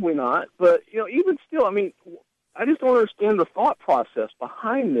 Probably not. But, even still, I mean, I just don't understand the thought process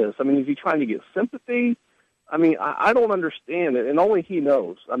behind this. I mean, is he trying to get sympathy? I mean, I don't understand it, and only he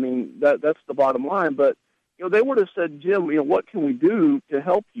knows. I mean, that's the bottom line. But, they would have said, Jim, what can we do to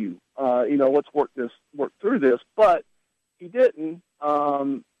help you? Let's work through this. But he didn't.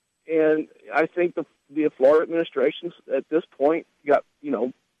 And I think the Florida administration at this point got,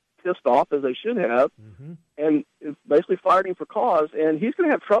 pissed off, as they should have, and basically fired him for cause, and he's going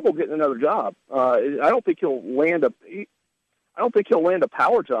to have trouble getting another job. I don't think he'll land a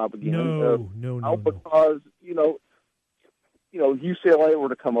power job again. No. Because UCLA were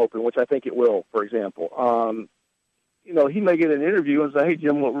to come open, which I think it will, for example. He may get an interview and say, "Hey,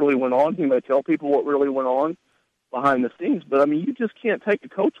 Jim, what really went on?" He may tell people what really went on behind the scenes. But I mean, you just can't take a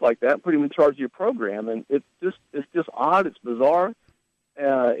coach like that and put him in charge of your program, and it's just odd. It's bizarre.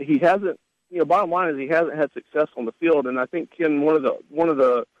 He hasn't. Bottom line is he hasn't had success on the field, and I think Ken, one of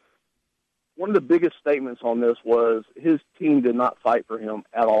the biggest statements on this was his team did not fight for him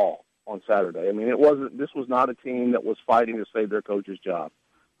at all on Saturday. I mean, this was not a team that was fighting to save their coach's job.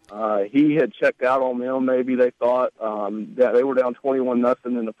 He had checked out on them. Maybe they thought that they were down 21-0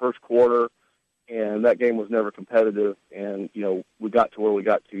 in the first quarter, and that game was never competitive. And we got to where we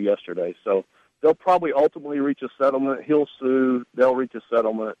got to yesterday. So they'll probably ultimately reach a settlement. He'll sue. They'll reach a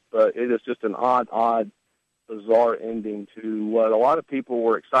settlement. But it is just an odd, bizarre ending to what a lot of people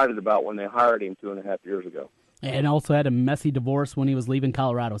were excited about when they hired him 2.5 years ago. And also had a messy divorce when he was leaving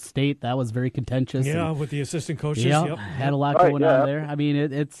Colorado State. That was very contentious. Yeah, with the assistant coaches. Yeah, yep. Had a lot going on there. I mean,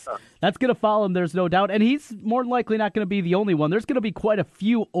 that's going to follow him, there's no doubt. And he's more than likely not going to be the only one. There's going to be quite a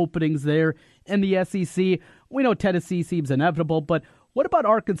few openings there in the SEC. We know Tennessee seems inevitable, but what about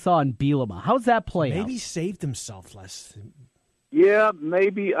Arkansas and Bielema? How's that play out? Maybe saved himself less. Yeah,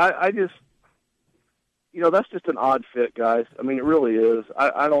 maybe. I just... that's just an odd fit, guys. I mean, it really is.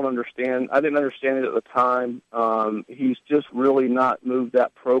 I don't understand. I didn't understand it at the time. He's just really not moved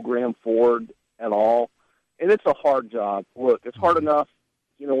that program forward at all. And it's a hard job. Look, it's hard enough,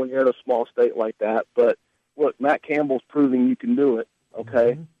 when you're in a small state like that. But, look, Matt Campbell's proving you can do it,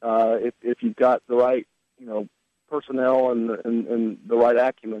 okay? If you've got the right, personnel and the right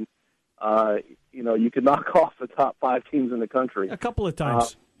acumen, you could knock off the top 5 teams in the country. A couple of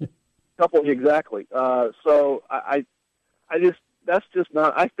times. Exactly. So I that's just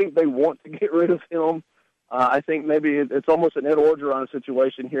not. I think they want to get rid of him. I think maybe it's almost an Ed Orgeron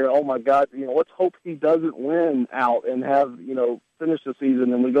situation here. Oh my God, let's hope he doesn't win out and have finish the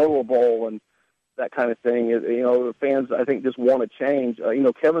season and we go to a bowl and that kind of thing. The fans I think just want to change.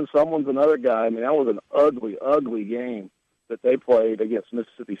 Kevin Sumlin's another guy. I mean, that was an ugly game that they played against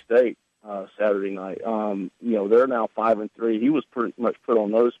Mississippi State. Saturday night. They're now 5-3. He was pretty much put on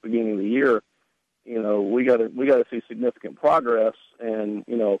notice beginning of the year. We got to see significant progress, and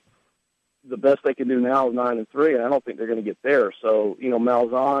the best they can do now is 9-3, and I don't think they're going to get there. So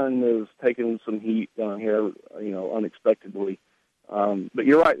Malzahn is taking some heat down here, unexpectedly. But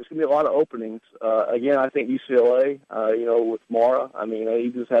you're right. There's going to be a lot of openings. Again, I think UCLA, with Mara. I mean, he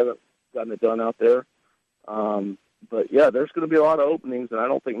just hasn't gotten it done out there. But, yeah, there's going to be a lot of openings, and I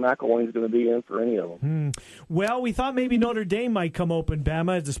don't think McElwain's going to be in for any of them. Well, we thought maybe Notre Dame might come open,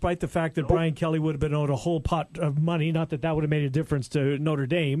 Bama, despite the fact that Brian Kelly would have been owed a whole pot of money. Not that would have made a difference to Notre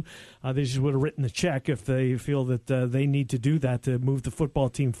Dame. They just would have written the check if they feel that they need to do that to move the football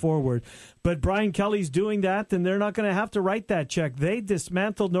team forward. But Brian Kelly's doing that, and they're not going to have to write that check. They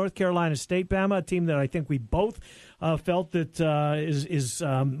dismantled North Carolina State, Bama, a team that I think we both felt that is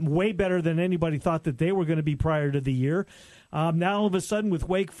way better than anybody thought that they were going to be prior to the year. Now, all of a sudden, with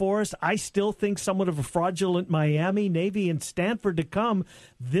Wake Forest, I still think somewhat of a fraudulent Miami, Navy, and Stanford to come.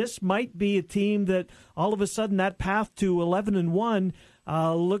 This might be a team that all of a sudden that path to 11-1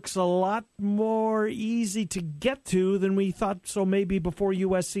 looks a lot more easy to get to than we thought so maybe before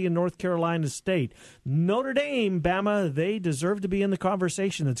USC and North Carolina State. Notre Dame, Bama, they deserve to be in the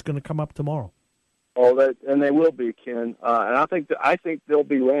conversation that's going to come up tomorrow. Oh, and they will be, Ken. And I think they'll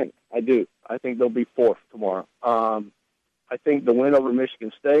be ranked. I do. I think they'll be 4th tomorrow. I think the win over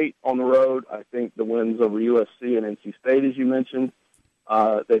Michigan State on the road. I think the wins over USC and NC State, as you mentioned,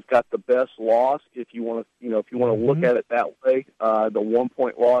 they've got the best loss. If you want to, look at it that way, the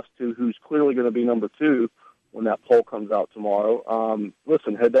 1-point loss to who's clearly going to be number 2 when that poll comes out tomorrow.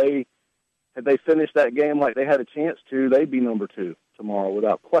 Listen, had they finished that game like they had a chance to, they'd be number 2 tomorrow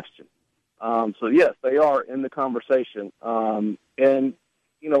without question. So yes, they are in the conversation. And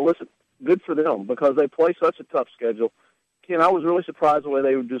listen, good for them because they play such a tough schedule. Ken, I was really surprised the way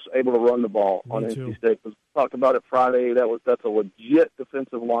they were just able to run the ball on NC State. We talked about it Friday. That's a legit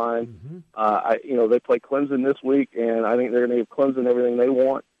defensive line. They play Clemson this week, and I think they're going to give Clemson everything they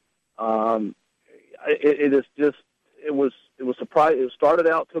want. It was surprising. It started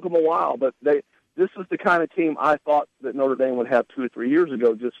out, took them a while, but this is the kind of team I thought that Notre Dame would have 2 or 3 years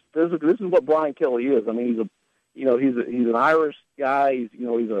ago. Just physically, this is what Brian Kelly is. I mean, he's an Irish guy.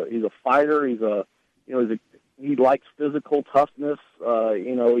 He's a fighter. He's a he likes physical toughness.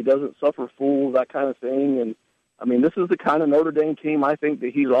 He doesn't suffer fools, that kind of thing. And I mean, this is the kind of Notre Dame team I think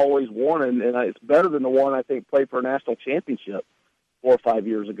that he's always wanted, and it's better than the one I think played for a national championship 4 or 5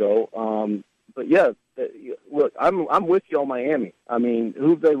 years ago. But yeah, look, I'm with you on Miami. I mean,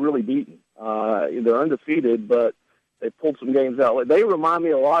 who've they really beaten? They're undefeated, but they pulled some games out. They remind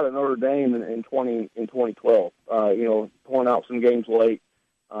me a lot of Notre Dame in 2012. Pulling out some games late,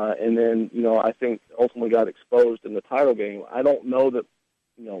 and then I think ultimately got exposed in the title game. I don't know that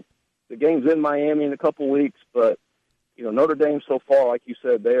the game's in Miami in a couple weeks, but Notre Dame so far, like you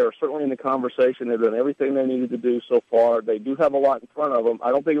said, they are certainly in the conversation. They've done everything they needed to do so far. They do have a lot in front of them. I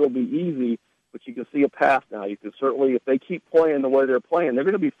don't think it'll be easy, but you can see a path now. You can certainly, if they keep playing the way they're playing, they're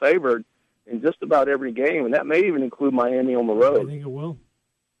going to be favored in just about every game, and that may even include Miami on the road. I think it will.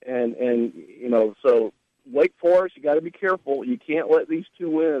 And so Wake Forest, you got to be careful. You can't let these two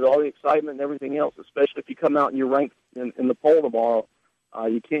win with all the excitement and everything else, especially if you come out and you're ranked in the poll tomorrow.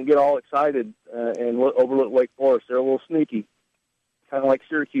 You can't get all excited and overlook Wake Forest. They're a little sneaky, kind of like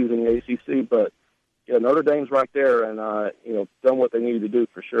Syracuse in the ACC. But Notre Dame's right there and done what they needed to do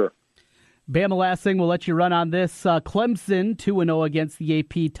for sure. Bama, last thing, we'll let you run on this. Clemson 2-0 against the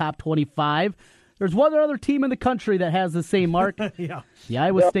AP Top 25. There's one other team in the country that has the same mark. Yeah. The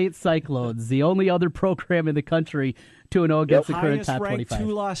Iowa State Cyclones, the only other program in the country 2-0 against the current Top 25. Highest-ranked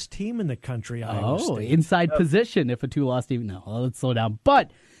two-loss team in the country, Iowa State. Inside position if a two-loss team. No, let's slow down. But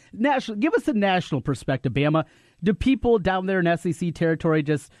give us a national perspective, Bama. Do people down there in SEC territory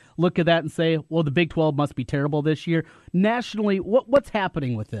just look at that and say, well, the Big 12 must be terrible this year? Nationally, what's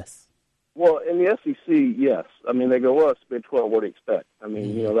happening with this? Well, in the SEC, yes. I mean, they go, well, it's Big 12, what do you expect? I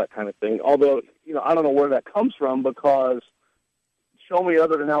mean, that kind of thing. Although, I don't know where that comes from because show me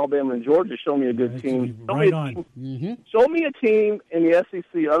other than Alabama and Georgia, show me a good team. Show me a team in the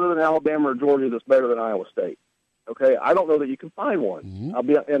SEC other than Alabama or Georgia that's better than Iowa State. Okay? I don't know that you can find one.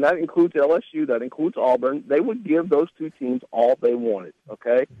 And that includes LSU, that includes Auburn. They would give those two teams all they wanted.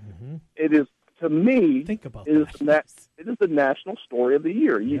 Okay? It is, to me, it is the national story of the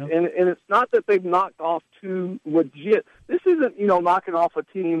year. And it's not that they've knocked off two legit. This isn't, knocking off a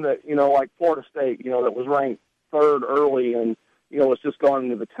team that, like Florida State, that was ranked third early and, it's just gone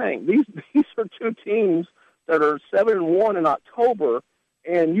into the tank. These are two teams that are 7-1 in October,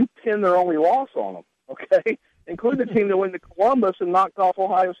 and you pin their only loss on them, okay, including the team that went to Columbus and knocked off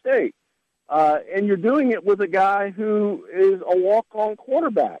Ohio State. And you're doing it with a guy who is a walk-on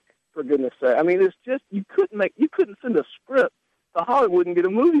quarterback. For goodness sake. I mean, it's just, you couldn't send a script to Hollywood and get a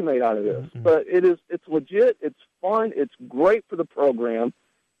movie made out of this. But it's legit, it's fun, it's great for the program.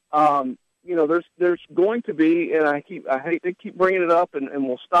 There's going to be, and I hate to keep bringing it up and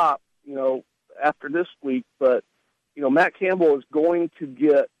we'll stop, after this week, but, Matt Campbell is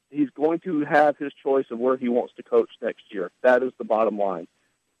he's going to have his choice of where he wants to coach next year. That is the bottom line.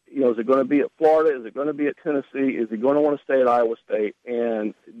 Is it going to be at Florida? Is it going to be at Tennessee? Is he going to want to stay at Iowa State?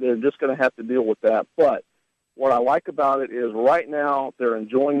 And they're just going to have to deal with that. But what I like about it is right now they're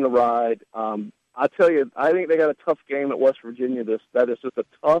enjoying the ride. I tell you, I think they got a tough game at West Virginia. That is just a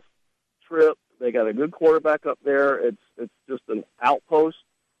tough trip. They got a good quarterback up there. It's just an outpost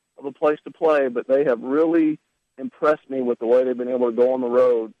of a place to play, but they have really impressed me with the way they've been able to go on the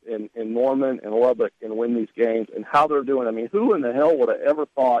road in Norman and Lubbock and win these games and how they're doing. I mean, who in the hell would have ever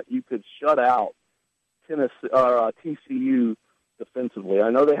thought you could shut out Tennessee or TCU defensively? I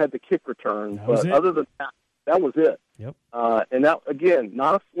know they had the kick return, but other than that was it. Yep. And that, again,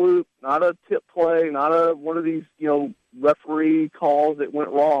 not a fluke, not a tip play, not one of these, referee calls that went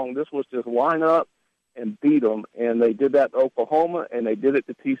wrong. This was just line up and beat them, and they did that to Oklahoma, and they did it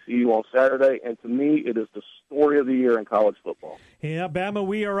to TCU on Saturday, and to me, it is the story of the year in college football. Yeah, Bama,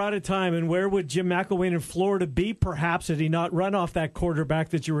 we are out of time, and where would Jim McElwain in Florida be, perhaps, had he not run off that quarterback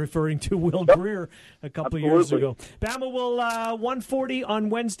that you're referring to, Will Greer, a couple of years ago? Bama will 1:40 on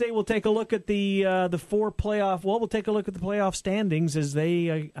Wednesday. We'll take a look at the four playoff. Well, we'll take a look at the playoff standings as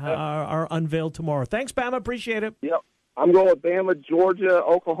they are unveiled tomorrow. Thanks, Bama. Appreciate it. Yep. I'm going with Bama, Georgia,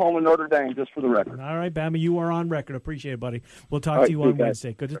 Oklahoma, Notre Dame, just for the record. All right, Bama, you are on record. Appreciate it, buddy. We'll talk to you on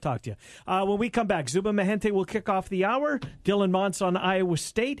Wednesday. Good to talk to you. When we come back, Zuba Mahente will kick off the hour. Dylan Montz on Iowa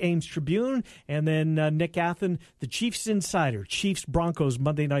State, Ames Tribune, and then Nick Athen, the Chiefs Insider. Chiefs-Broncos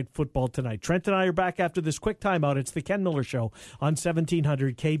Monday Night Football tonight. Trent and I are back after this quick timeout. It's the Ken Miller Show on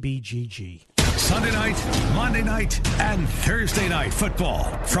 1700 KBGG. Sunday night, Monday night, and Thursday night football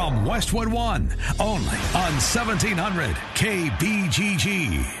from Westwood One, only on 1700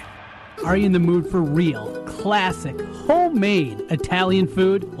 KBGG. Are you in the mood for real, classic, homemade Italian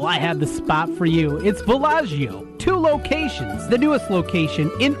food? Well, I have the spot for you. It's Villaggio. 2 locations. The newest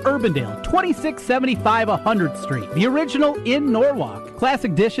location in Urbandale, 2675 100th Street. The original in Norwalk.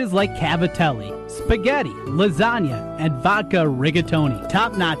 Classic dishes like cavatelli, spaghetti, lasagna, and vodka rigatoni.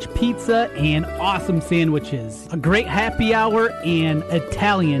 Top-notch pizza and awesome sandwiches. A great happy hour and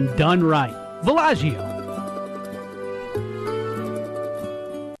Italian done right. Villaggio.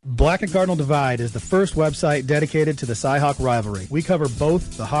 Black and Cardinal Divide is the first website dedicated to the Cy-Hawk rivalry. We cover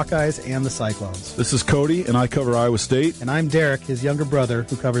both the Hawkeyes and the Cyclones. This is Cody, and I cover Iowa State. And I'm Derek, his younger brother,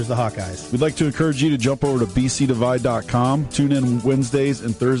 who covers the Hawkeyes. We'd like to encourage you to jump over to bcdivide.com. Tune in Wednesdays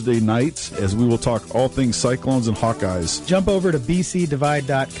and Thursday nights as we will talk all things Cyclones and Hawkeyes. Jump over to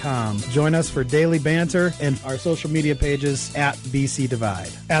bcdivide.com. Join us for daily banter and our social media pages at BC Divide.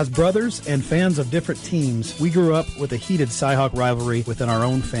 As brothers and fans of different teams, we grew up with a heated Cy-Hawk rivalry within our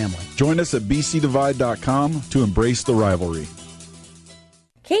own family. Join us at bcdivide.com to embrace the rivalry.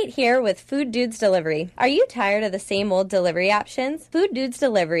 Kate here with Food Dudes Delivery. Are you tired of the same old delivery options? Food Dudes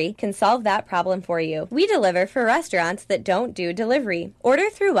Delivery can solve that problem for you. We deliver for restaurants that don't do delivery. Order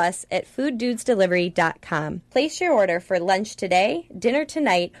through us at fooddudesdelivery.com. Place your order for lunch today, dinner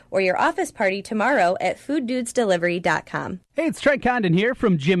tonight, or your office party tomorrow at fooddudesdelivery.com. Hey, it's Trent Condon here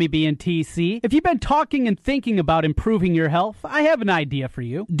from Jimmy B and TC. If you've been talking and thinking about improving your health, I have an idea for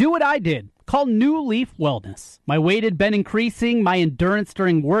you. Do what I did. Call New Leaf Wellness. My weight had been increasing, my endurance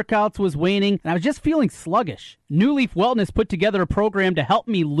during workouts was waning, and I was just feeling sluggish. New Leaf Wellness put together a program to help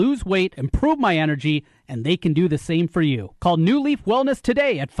me lose weight, improve my energy, and they can do the same for you. Call New Leaf Wellness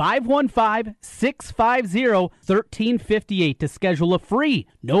today at 515-650-1358 to schedule a free,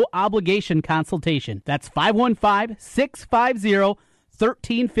 no-obligation consultation. That's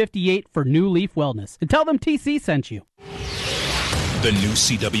 515-650-1358 for New Leaf Wellness. And tell them TC sent you. The new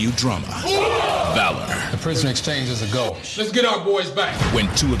CW drama, Valor. The prison exchange is a go. Let's get our boys back. When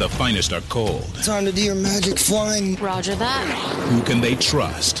two of the finest are cold. Time to do your magic flying. Roger that. Who can they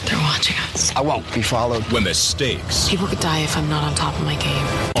trust? They're watching us. I won't be followed. When the stakes People could die if I'm not on top of my game.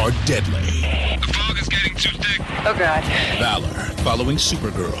 are deadly. The fog is getting too thick. Oh, God. Valor, following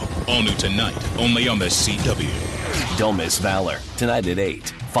Supergirl. All new tonight, only on the CW. Don't miss Valor, tonight at 8,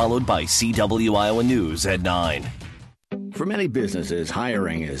 followed by CW Iowa News at 9. For many businesses,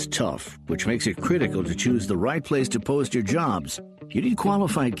 hiring is tough, which makes it critical to choose the right place to post your jobs. You need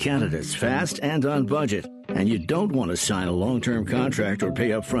qualified candidates fast and on budget, and you don't want to sign a long-term contract or pay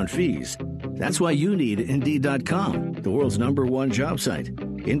upfront fees. That's why you need Indeed.com, the world's #1 job site.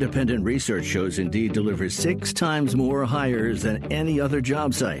 Independent research shows Indeed delivers 6 times more hires than any other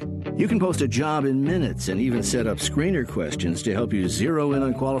job site. You can post a job in minutes and even set up screener questions to help you zero in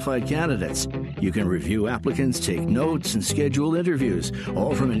on qualified candidates. You can review applicants, take notes, and schedule interviews,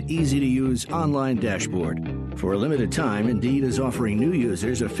 all from an easy-to-use online dashboard. For a limited time, Indeed is offering new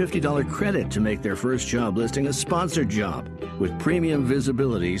users a $50 credit to make their first job listing a sponsored job with premium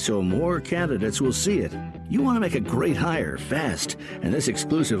visibility so more candidates will see it. You want to make a great hire fast, and this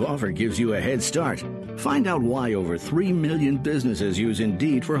exclusive offer gives you a head start. Find out why over 3 million businesses use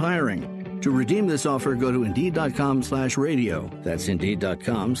Indeed for hiring. To redeem this offer, go to Indeed.com/radio. That's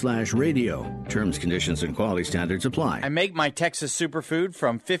Indeed.com/radio. Terms, conditions, and quality standards apply. I make my Texas Superfood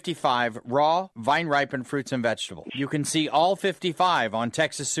from 55 raw, vine-ripened fruits and vegetables. You can see all 55 on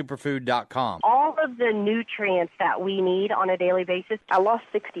TexasSuperfood.com. All of the nutrients that we need on a daily basis. I lost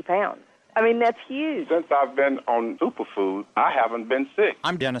 60 pounds. I mean, that's huge. Since I've been on Superfood, I haven't been sick.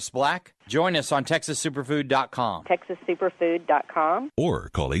 I'm Dennis Black. Join us on TexasSuperfood.com. TexasSuperfood.com. Or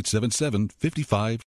call 877-55